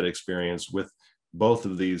have that experience with both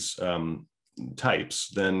of these types,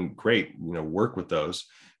 then great, work with those,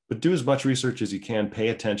 but do as much research as you can, pay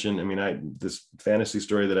attention. I mean, this fantasy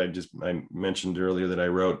story that I mentioned earlier that I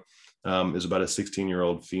wrote is about a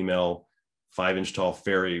 16-year-old female 5-inch tall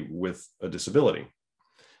fairy with a disability.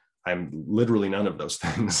 I'm literally none of those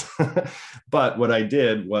things. But what I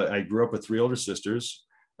did, I grew up with 3 older sisters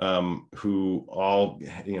who all,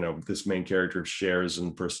 this main character shares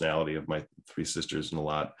in personality of my 3 sisters in a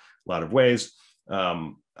lot of ways.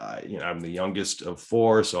 I'm the youngest of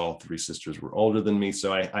 4, so all 3 sisters were older than me.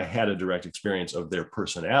 So I had a direct experience of their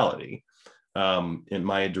personality. In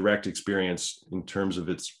my direct experience in terms of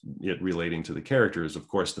it relating to the characters, of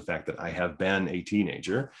course, the fact that I have been a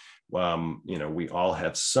teenager. We all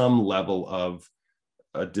have some level of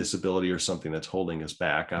a disability or something that's holding us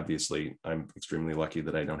back. Obviously, I'm extremely lucky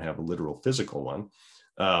that I don't have a literal physical one.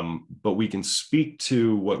 But we can speak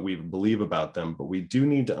to what we believe about them, but we do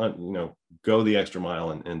need to, go the extra mile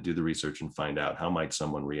and do the research and find out how might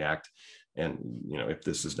someone react. And, if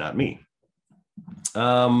this is not me.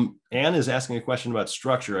 Anne is asking a question about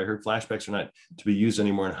structure. I heard flashbacks are not to be used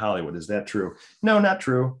anymore in Hollywood. Is that true? No, not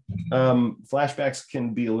true. Flashbacks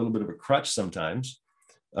can be a little bit of a crutch sometimes.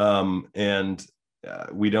 And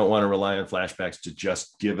we don't want to rely on flashbacks to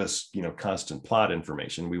just give us, constant plot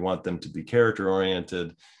information. We want them to be character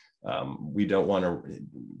oriented. We don't want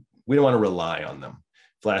to rely on them.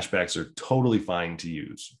 Flashbacks are totally fine to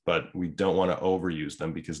use, but we don't want to overuse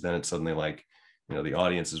them, because then it's suddenly like, the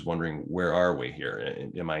audience is wondering, where are we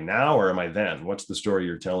here? Am I now or am I then? What's the story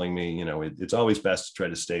you're telling me? It's always best to try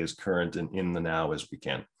to stay as current and in the now as we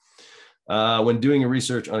can. When doing a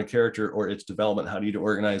research on a character or its development, how do you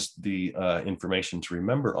organize the information to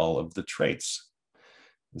remember all of the traits?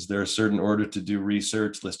 Is there a certain order to do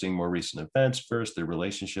research, listing more recent events first, their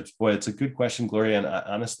relationships? Boy, it's a good question, Gloria. And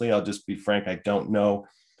honestly, I'll just be frank, I don't know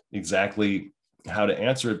exactly how to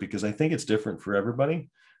answer it, because I think it's different for everybody.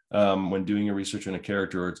 When doing your research on a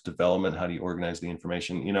character or its development, how do you organize the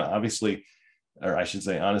information? Obviously, or I should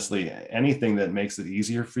say, honestly, anything that makes it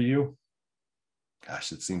easier for you.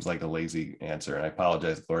 Gosh, it seems like a lazy answer, and I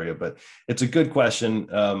apologize, Gloria, but it's a good question.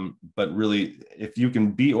 But really, if you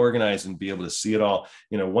can be organized and be able to see it all,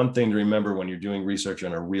 one thing to remember when you're doing research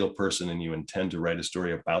on a real person and you intend to write a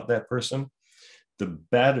story about that person, the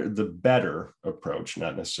better approach,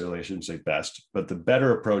 not necessarily, I shouldn't say best, but the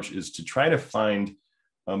better approach is to try to find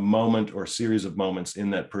a moment or series of moments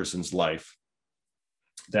in that person's life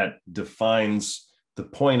that defines the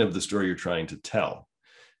point of the story you're trying to tell.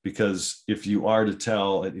 Because if you have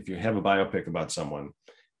a biopic about someone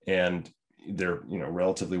and they're,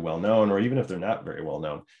 relatively well known, or even if they're not very well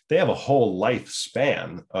known, they have a whole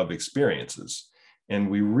lifespan of experiences. And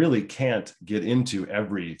we really can't get into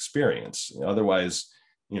every experience. Otherwise,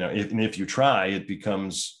 if you try, it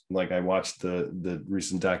becomes like, I watched the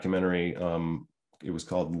recent documentary, it was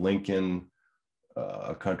called Lincoln,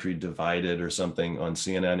 A Country Divided or something, on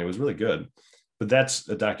CNN. It was really good. But that's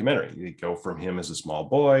a documentary. You go from him as a small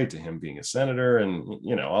boy to him being a senator and,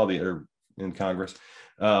 all the in Congress.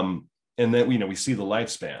 And then, we see the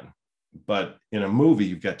lifespan. But in a movie,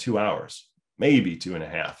 you've got 2 hours, maybe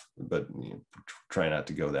 2.5, but try not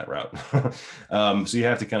to go that route. So you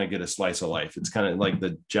have to kind of get a slice of life. It's kind of like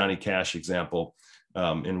the Johnny Cash example.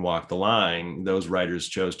 In Walk the Line, those writers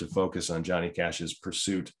chose to focus on Johnny Cash's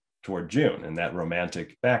pursuit toward June and that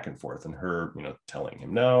romantic back and forth, and her, telling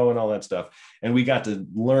him no and all that stuff. And we got to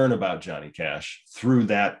learn about Johnny Cash through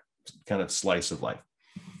that kind of slice of life.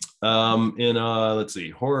 In let's see,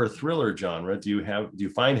 horror thriller genre, do you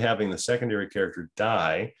find having the secondary character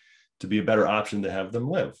die to be a better option to have them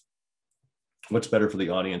live? What's better for the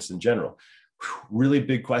audience in general? Really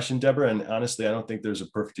big question, Deborah. And honestly, I don't think there's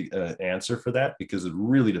a perfect answer for that, because it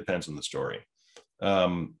really depends on the story.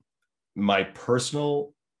 My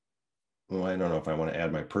personal, well, I don't know if I want to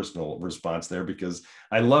add my personal response there, because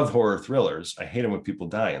I love horror thrillers. I hate them when people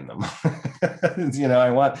die in them.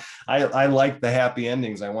 I like the happy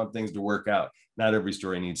endings. I want things to work out. Not every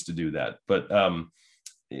story needs to do that. But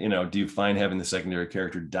do you find having the secondary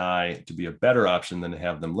character die to be a better option than to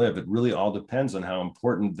have them live? It really all depends on how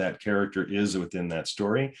important that character is within that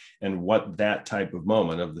story and what that type of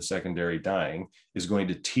moment of the secondary dying is going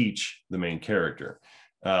to teach the main character.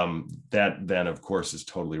 That then, of course, is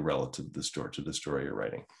totally relative to the story you're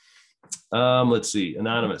writing. Let's see,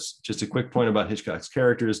 Anonymous, just a quick point about Hitchcock's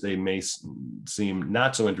characters. They may seem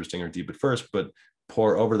not so interesting or deep at first, but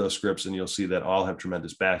pour over those scripts and you'll see that all have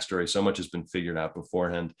tremendous backstory. So much has been figured out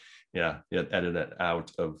beforehand. Yeah, edit it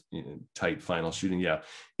out of tight final shooting.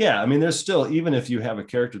 Yeah. I mean, there's still, even if you have a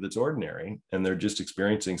character that's ordinary and they're just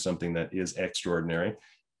experiencing something that is extraordinary,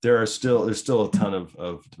 there's still a ton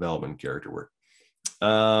of development character work.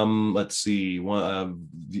 Let's see.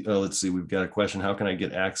 Let's see. We've got a question. How can I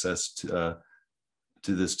get access to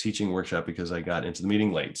this teaching workshop because I got into the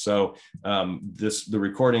meeting late? So the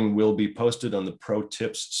recording will be posted on the pro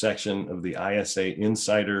tips section of the ISA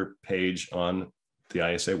Insider page on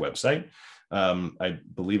the ISA website. I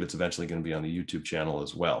believe it's eventually going to be on the YouTube channel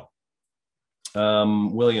as well.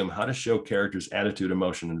 William, how to show characters' attitude,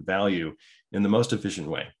 emotion, and value in the most efficient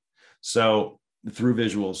way. So through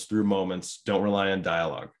visuals, through moments, don't rely on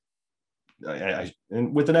dialogue.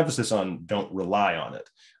 And with an emphasis on don't rely on it.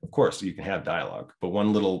 Of course, you can have dialogue, but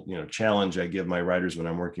one little challenge I give my writers when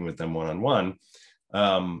I'm working with them one-on-one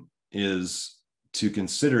is to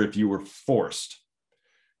consider, if you were forced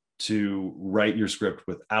to write your script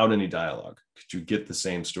without any dialogue, could you get the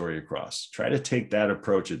same story across? Try to take that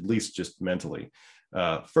approach, at least just mentally.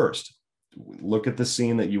 First, look at the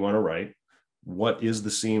scene that you want to write. What is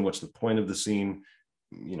the scene? What's the point of the scene?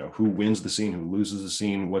 Who wins the scene, who loses the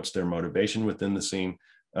scene, what's their motivation within the scene,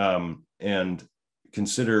 and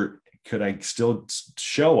consider, could I still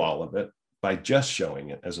show all of it by just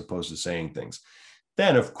showing it as opposed to saying things?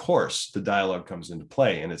 Then, of course, the dialogue comes into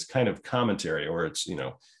play, and it's kind of commentary, or it's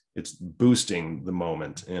it's boosting the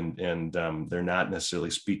moment, and they're not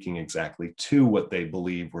necessarily speaking exactly to what they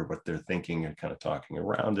believe or what they're thinking, and kind of talking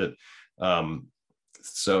around it.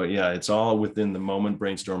 So yeah, it's all within the moment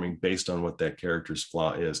brainstorming based on what that character's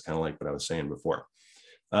flaw is, kind of like what I was saying before.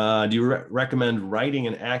 Do you recommend writing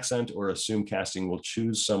an accent or assume casting will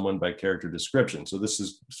choose someone by character description? So this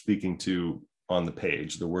is speaking to on the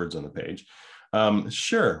page, the words on the page.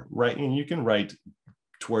 Sure, right. And you can write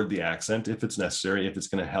toward the accent if it's necessary, if it's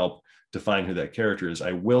going to help define who that character is.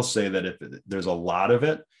 I will say that if there's a lot of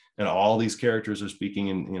it and all these characters are speaking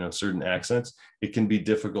in certain accents, it can be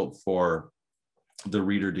difficult for the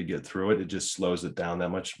reader to get through it. It just slows it down that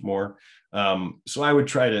much more. So I would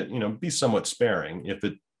try to be somewhat sparing. If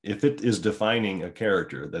it is defining a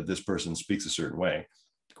character that this person speaks a certain way,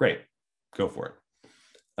 great, go for it.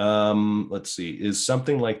 Let's see, is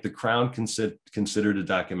something like The Crown considered a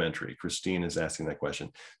documentary? Christine is asking that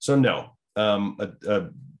question. So no,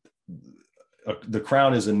 The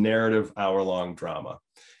Crown is a narrative hour-long drama.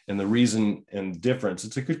 And the reason and difference,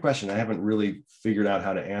 it's a good question. I haven't really figured out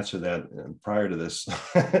how to answer that prior to this,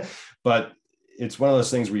 but it's one of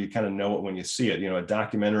those things where you kind of know it when you see it. A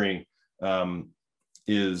documentary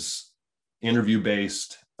is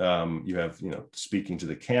interview-based. You have, speaking to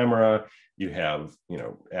the camera, you have,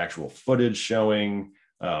 actual footage showing.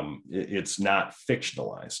 It's not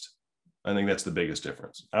fictionalized. I think that's the biggest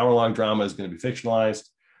difference. Hour-long drama is going to be fictionalized,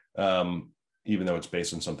 even though it's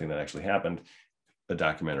based on something that actually happened. A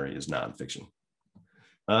documentary is nonfiction.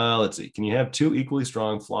 Let's see. Can you have two equally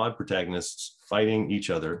strong, flawed protagonists fighting each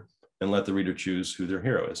other and let the reader choose who their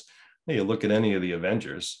hero is? Hey, you look at any of the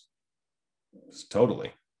Avengers,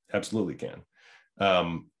 totally, absolutely can.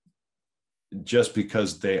 Just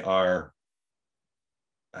because they are,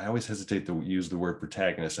 I always hesitate to use the word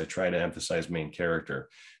protagonist. I try to emphasize main character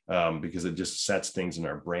because it just sets things in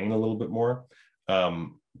our brain a little bit more.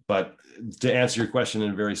 But to answer your question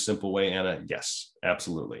in a very simple way, Anna, yes,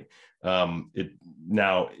 absolutely.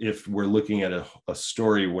 Now, if we're looking at a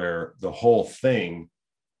story where the whole thing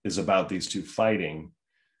is about these two fighting,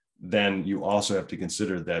 then you also have to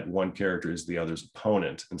consider that one character is the other's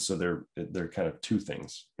opponent. And so they're kind of two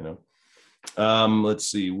things, Let's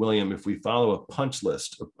see, William, if we follow a punch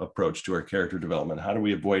list approach to our character development, how do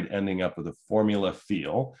we avoid ending up with a formula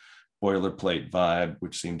feel, boilerplate vibe,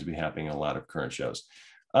 which seem to be happening in a lot of current shows?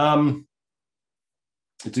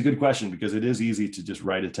 It's a good question because it is easy to just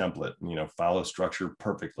write a template, follow structure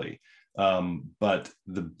perfectly. But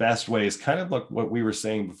the best way is kind of like what we were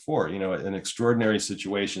saying before, an extraordinary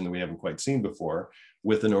situation that we haven't quite seen before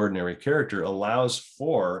with an ordinary character allows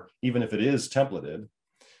for, even if it is templated,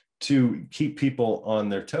 to keep people on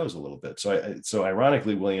their toes a little bit. So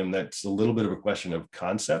ironically, William, that's a little bit of a question of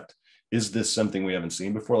concept. Is this something we haven't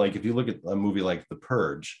seen before? Like if you look at a movie like The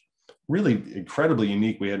Purge, really incredibly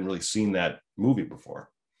unique. We hadn't really seen that movie before,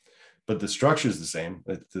 but the structure is the same.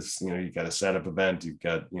 You've got a setup event, you've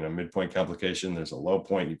got, midpoint complication, there's a low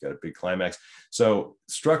point, you've got a big climax. So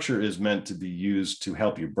structure is meant to be used to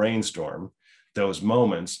help you brainstorm those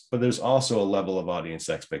moments, but there's also a level of audience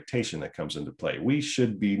expectation that comes into play. We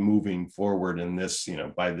should be moving forward in this,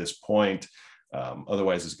 by this point.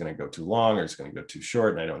 Otherwise it's going to go too long or it's going to go too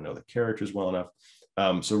short and I don't know the characters well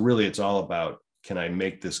enough. So really it's all about can I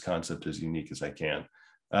make this concept as unique as I can?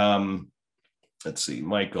 Let's see,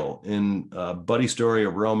 Michael, in a buddy story or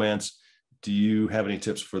romance, do you have any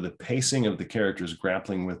tips for the pacing of the characters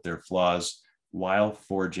grappling with their flaws while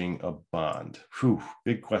forging a bond? Whew,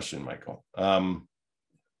 big question, Michael.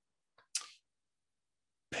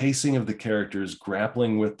 Pacing of the characters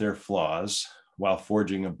grappling with their flaws while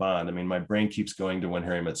forging a bond. I mean, my brain keeps going to When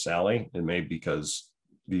Harry Met Sally. It may be because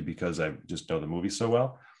I just know the movie so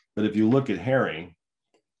well. But if you look at Harry,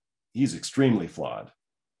 he's extremely flawed.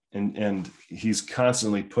 And he's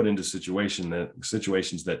constantly put into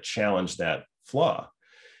situations that challenge that flaw.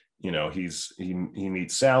 You know, he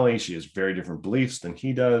meets Sally. She has very different beliefs than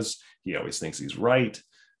he does. He always thinks he's right.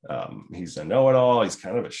 He's a know-it-all. He's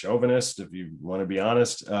kind of a chauvinist, if you want to be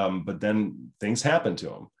honest. But then things happen to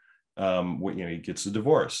him. He gets a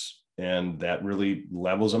divorce, and that really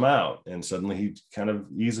levels him out. And suddenly he kind of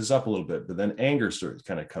eases up a little bit. But then anger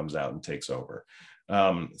kind of comes out and takes over.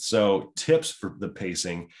 So tips for the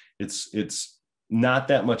pacing, it's not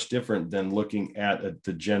that much different than looking at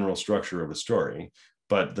the general structure of a story,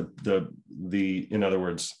 but the in other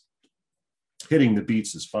words, hitting the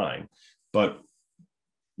beats is fine, but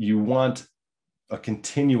you want a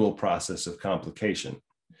continual process of complication.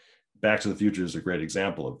 Back to the Future is a great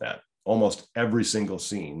example of that. Almost every single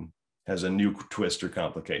scene has a new twist or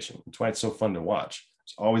complication. That's why it's so fun to watch.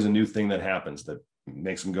 There's always a new thing that happens that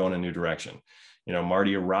makes them go in a new direction. You know,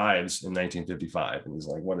 Marty arrives in 1955 and he's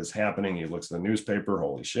like, what is happening? He looks at the newspaper,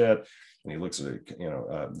 holy shit. And he looks at,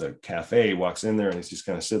 the cafe, walks in there and he's just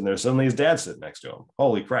kind of sitting there. Suddenly his dad's sitting next to him.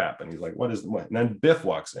 Holy crap. And he's like, what? And then Biff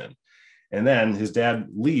walks in. And then his dad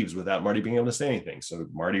leaves without Marty being able to say anything. So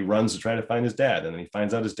Marty runs to try to find his dad. And then he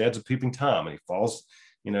finds out his dad's a peeping Tom and he falls,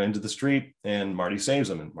 into the street and Marty saves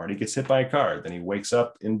him. And Marty gets hit by a car. Then he wakes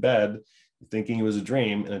up in bed thinking it was a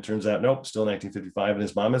dream. And it turns out, nope, still 1955. And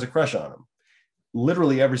his mom has a crush on him.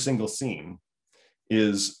 Literally every single scene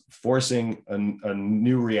is forcing a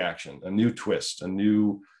new reaction, a new twist, a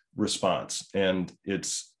new response. And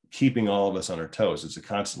it's keeping all of us on our toes. It's a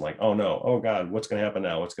constant like, oh no, oh God, what's going to happen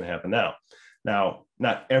now? What's going to happen now? Now,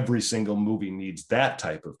 not every single movie needs that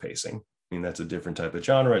type of pacing. I mean, that's a different type of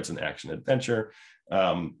genre. It's an action adventure.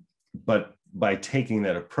 But by taking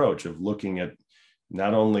that approach of looking at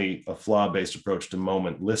not only a flaw-based approach to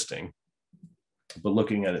moment listing, but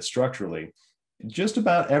looking at it structurally, just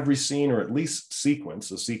about every scene or at least sequence.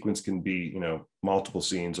 A sequence can be, multiple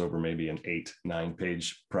scenes over maybe an 8-9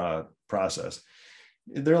 page process.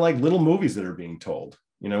 They're like little movies that are being told.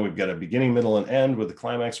 We've got a beginning, middle, and end with a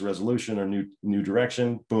climax, a resolution, or new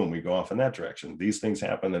direction. Boom, we go off in that direction. These things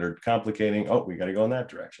happen that are complicating. Oh, we got to go in that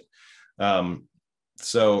direction.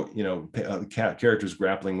 Characters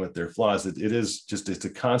grappling with their flaws. It's a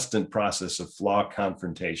constant process of flaw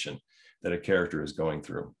confrontation that a character is going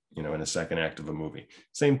through, in a second act of a movie.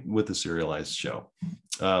 Same with the serialized show.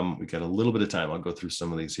 We got a little bit of time. I'll go through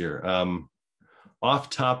some of these here.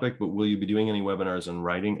 Off topic, but will you be doing any webinars on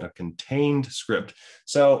writing a contained script?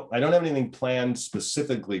 So I don't have anything planned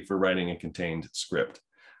specifically for writing a contained script.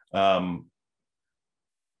 I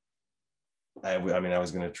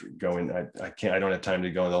was going to go in, I don't have time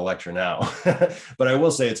to go in the lecture now, but I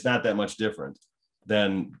will say it's not that much different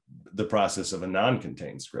than the process of a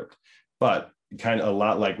non-contained script. But kind of a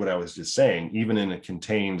lot like what I was just saying, even in a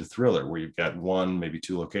contained thriller where you've got one, maybe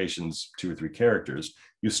two locations, 2 or 3 characters,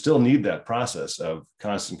 you still need that process of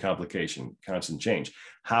constant complication, constant change.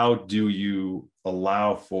 How do you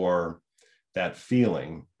allow for that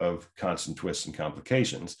feeling of constant twists and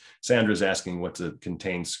complications? Sandra's asking what's a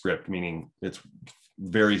contained script, meaning it's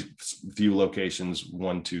very few locations,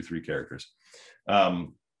 1, 2, 3 characters.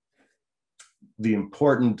 The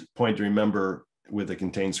important point to remember with a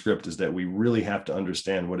contained script is that we really have to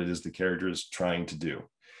understand what it is the character is trying to do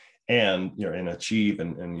and achieve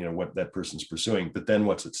and what that person's pursuing, but then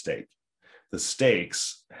what's at stake. The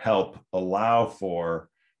stakes help allow for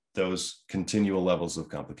those continual levels of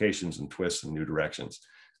complications and twists and new directions,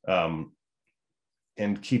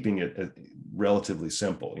 and keeping it relatively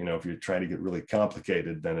simple. If you're trying to get really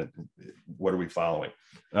complicated, then what are we following?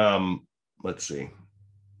 Let's see.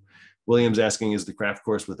 William's asking, is the craft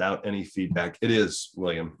course without any feedback? It is,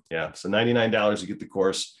 William. Yeah. So $99, you get the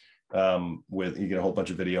course you get a whole bunch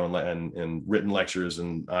of video and written lectures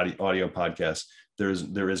and audio podcasts.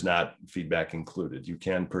 There is not feedback included. You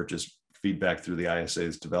can purchase feedback through the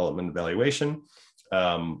ISA's development evaluation,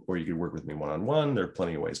 or you could work with me one-on-one. There are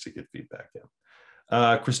plenty of ways to get feedback.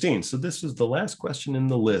 Yeah. Christine, so this is the last question in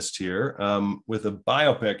the list here. With a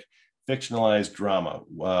biopic fictionalized drama,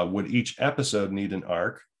 would each episode need an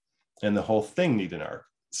arc and the whole thing need an arc?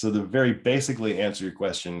 So to very basically answer your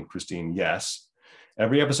question, Christine, yes.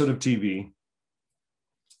 Every episode of TV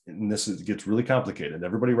and gets really complicated.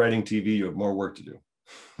 Everybody writing TV, you have more work to do.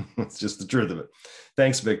 It's just the truth of it.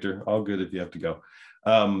 Thanks, Victor. All good if you have to go.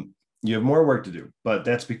 You have more work to do, but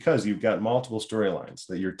that's because you've got multiple storylines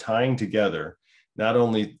that you're tying together, not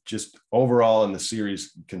only just overall in the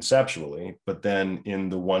series conceptually, but then in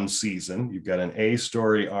the one season, you've got an A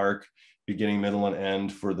story arc, beginning, middle, and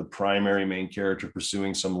end for the primary main character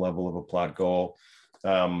pursuing some level of a plot goal.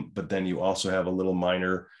 But then you also have a little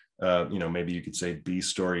minor, maybe you could say B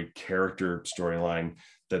story character storyline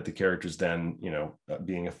that the characters then,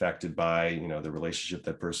 being affected by, the relationship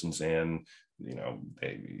that person's in,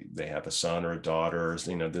 they have a son or a daughter,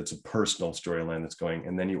 that's a personal storyline that's going.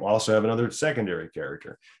 And then you also have another secondary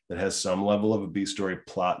character that has some level of a B story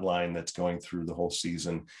plot line that's going through the whole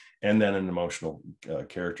season. And then an emotional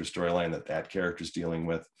character storyline that character's dealing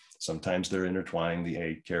with. Sometimes they're intertwined, the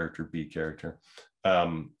A character, B character.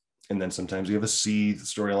 And then sometimes you have a C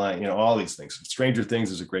storyline, all these things. Stranger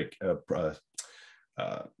Things is a great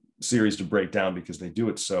series to break down because they do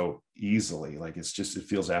it so easily. Like it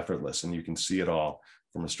feels effortless, and you can see it all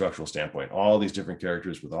from a structural standpoint. All these different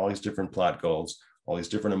characters with all these different plot goals, all these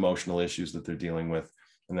different emotional issues that they're dealing with.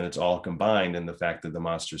 And then it's all combined in the fact that the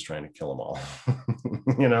monster is trying to kill them all,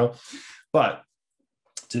 But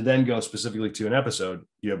to then go specifically to an episode,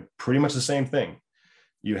 you have pretty much the same thing.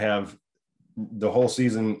 You have the whole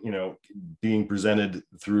season, being presented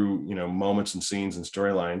through, moments and scenes and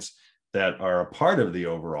storylines that are a part of the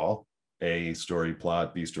overall A story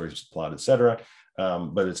plot, B story plot, etc.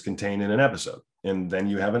 But it's contained in an episode. And then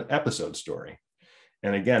you have an episode story.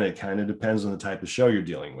 And again, it kind of depends on the type of show you're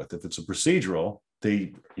dealing with. If it's a procedural,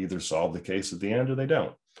 they either solve the case at the end or they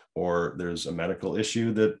don't. Or there's a medical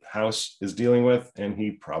issue that House is dealing with, and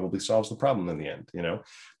he probably solves the problem in the end,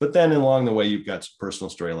 But then along the way, you've got some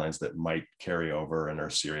personal storylines that might carry over and are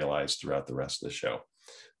serialized throughout the rest of the show.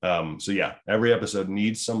 So yeah, every episode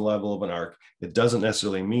needs some level of an arc. It doesn't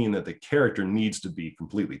necessarily mean that the character needs to be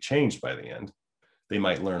completely changed by the end. They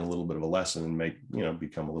might learn a little bit of a lesson and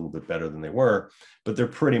become a little bit better than they were, but they're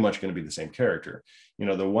pretty much going to be the same character.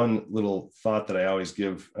 The one little thought that I always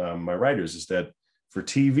give my writers is that for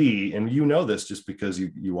TV, and this just because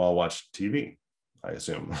you all watch TV, I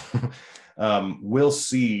assume, we'll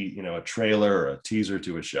see, a trailer or a teaser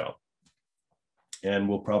to a show. And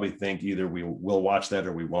we'll probably think either we will watch that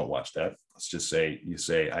or we won't watch that. Let's just say you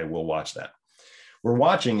say, I will watch that. We're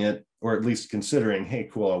watching it, or at least considering, hey,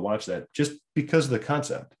 cool, I'll watch that just because of the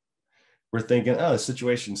concept. We're thinking, oh, the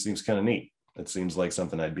situation seems kind of neat. It seems like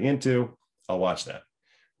something I'd be into. I'll watch that.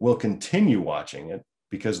 We'll continue watching it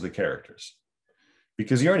because of the characters.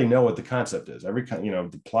 Because you already know what the concept is.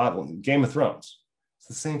 The plot, Game of Thrones, it's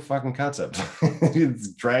the same fucking concept.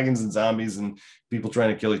 It's dragons and zombies and people trying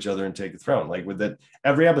to kill each other and take the throne. Like with that,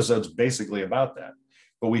 every episode's basically about that.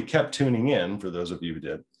 But we kept tuning in, for those of you who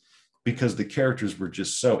did, because the characters were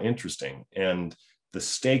just so interesting and the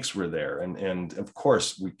stakes were there. And of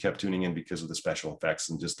course, we kept tuning in because of the special effects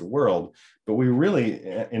and just the world. But we really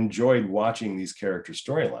enjoyed watching these character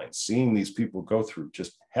storylines, seeing these people go through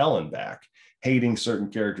just hell and back, hating certain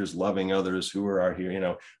characters, loving others who are our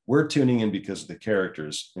here. We're tuning in because of the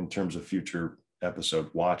characters in terms of future episode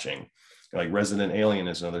watching. Like Resident Alien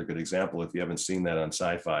is another good example. If you haven't seen that on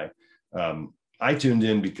Sci-Fi, I tuned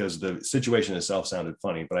in because the situation itself sounded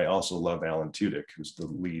funny, but I also love Alan Tudyk, who's the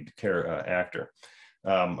lead actor.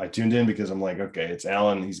 I tuned in because I'm like, okay, it's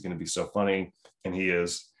Alan. He's going to be so funny, and he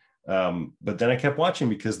is. But then I kept watching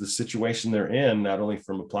because the situation they're in, not only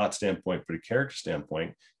from a plot standpoint, but a character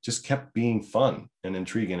standpoint, just kept being fun and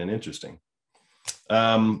intriguing and interesting.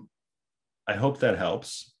 I hope that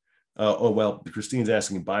helps. Christine's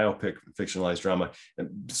asking biopic, fictionalized drama.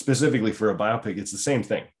 And specifically for a biopic, it's the same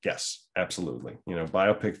thing. Yes, absolutely.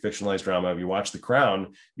 Biopic, fictionalized drama. If you watch The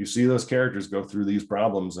Crown, you see those characters go through these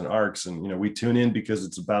problems and arcs. And, we tune in because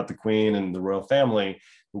it's about the Queen and the royal family,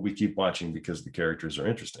 but we keep watching because the characters are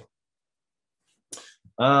interesting.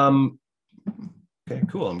 Okay,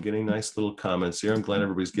 cool. I'm getting nice little comments here. I'm glad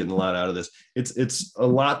everybody's getting a lot out of this. It's a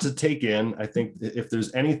lot to take in. I think if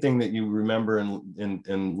there's anything that you remember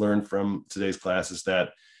and learn from today's class is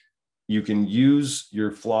that you can use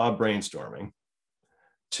your flawed brainstorming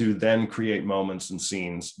to then create moments and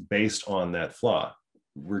scenes based on that flaw,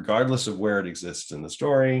 regardless of where it exists in the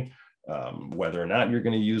story, whether or not you're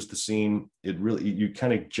going to use the scene. You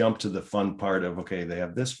kind of jump to the fun part of, okay, they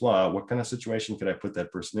have this flaw. What kind of situation could I put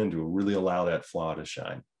that person into? Really allow that flaw to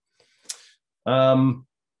shine.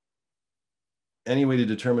 Any way to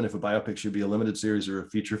determine if a biopic should be a limited series or a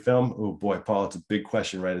feature film? Oh boy, Paul, it's a big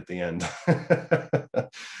question right at the end.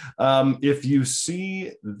 If you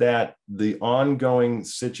see that the ongoing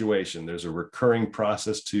situation, there's a recurring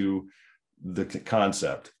process to the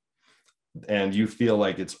concept, and you feel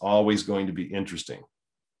like it's always going to be interesting,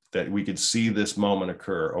 that we could see this moment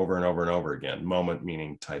occur over and over and over again, moment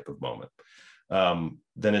meaning type of moment,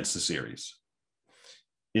 then it's the series.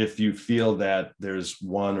 If you feel that there's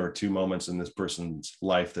one or two moments in this person's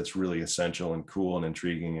life that's really essential and cool and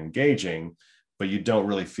intriguing and engaging, but you don't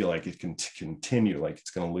really feel like it can continue, like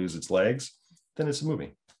it's going to lose its legs, then it's a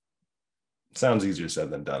movie. Sounds easier said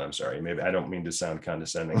than done. I'm sorry. Maybe I don't mean to sound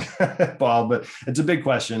condescending, Paul, but it's a big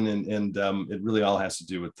question. And it really all has to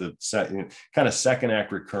do with the kind of second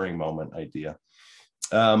act recurring moment idea.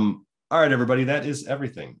 All right, everybody, that is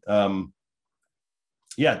everything.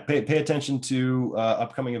 Yeah, pay attention to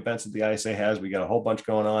upcoming events that the ISA has. We got a whole bunch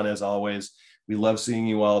going on, as always. We love seeing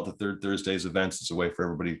you all at the Third Thursdays events. It's a way for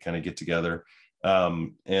everybody to kind of get together. We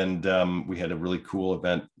had a really cool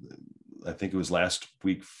event. I think it was last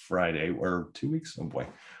week, Friday, or 2 weeks, oh boy,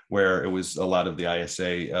 where it was a lot of the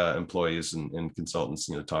ISA employees and consultants,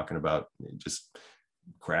 talking about just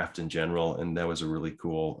craft in general. And that was a really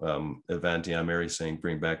cool event. Yeah, Mary's saying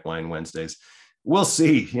bring back Wine Wednesdays. We'll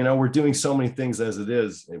see. We're doing so many things as it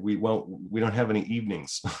is. We don't have any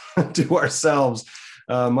evenings to ourselves,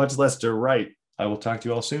 much less to write. I will talk to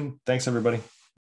you all soon. Thanks, everybody.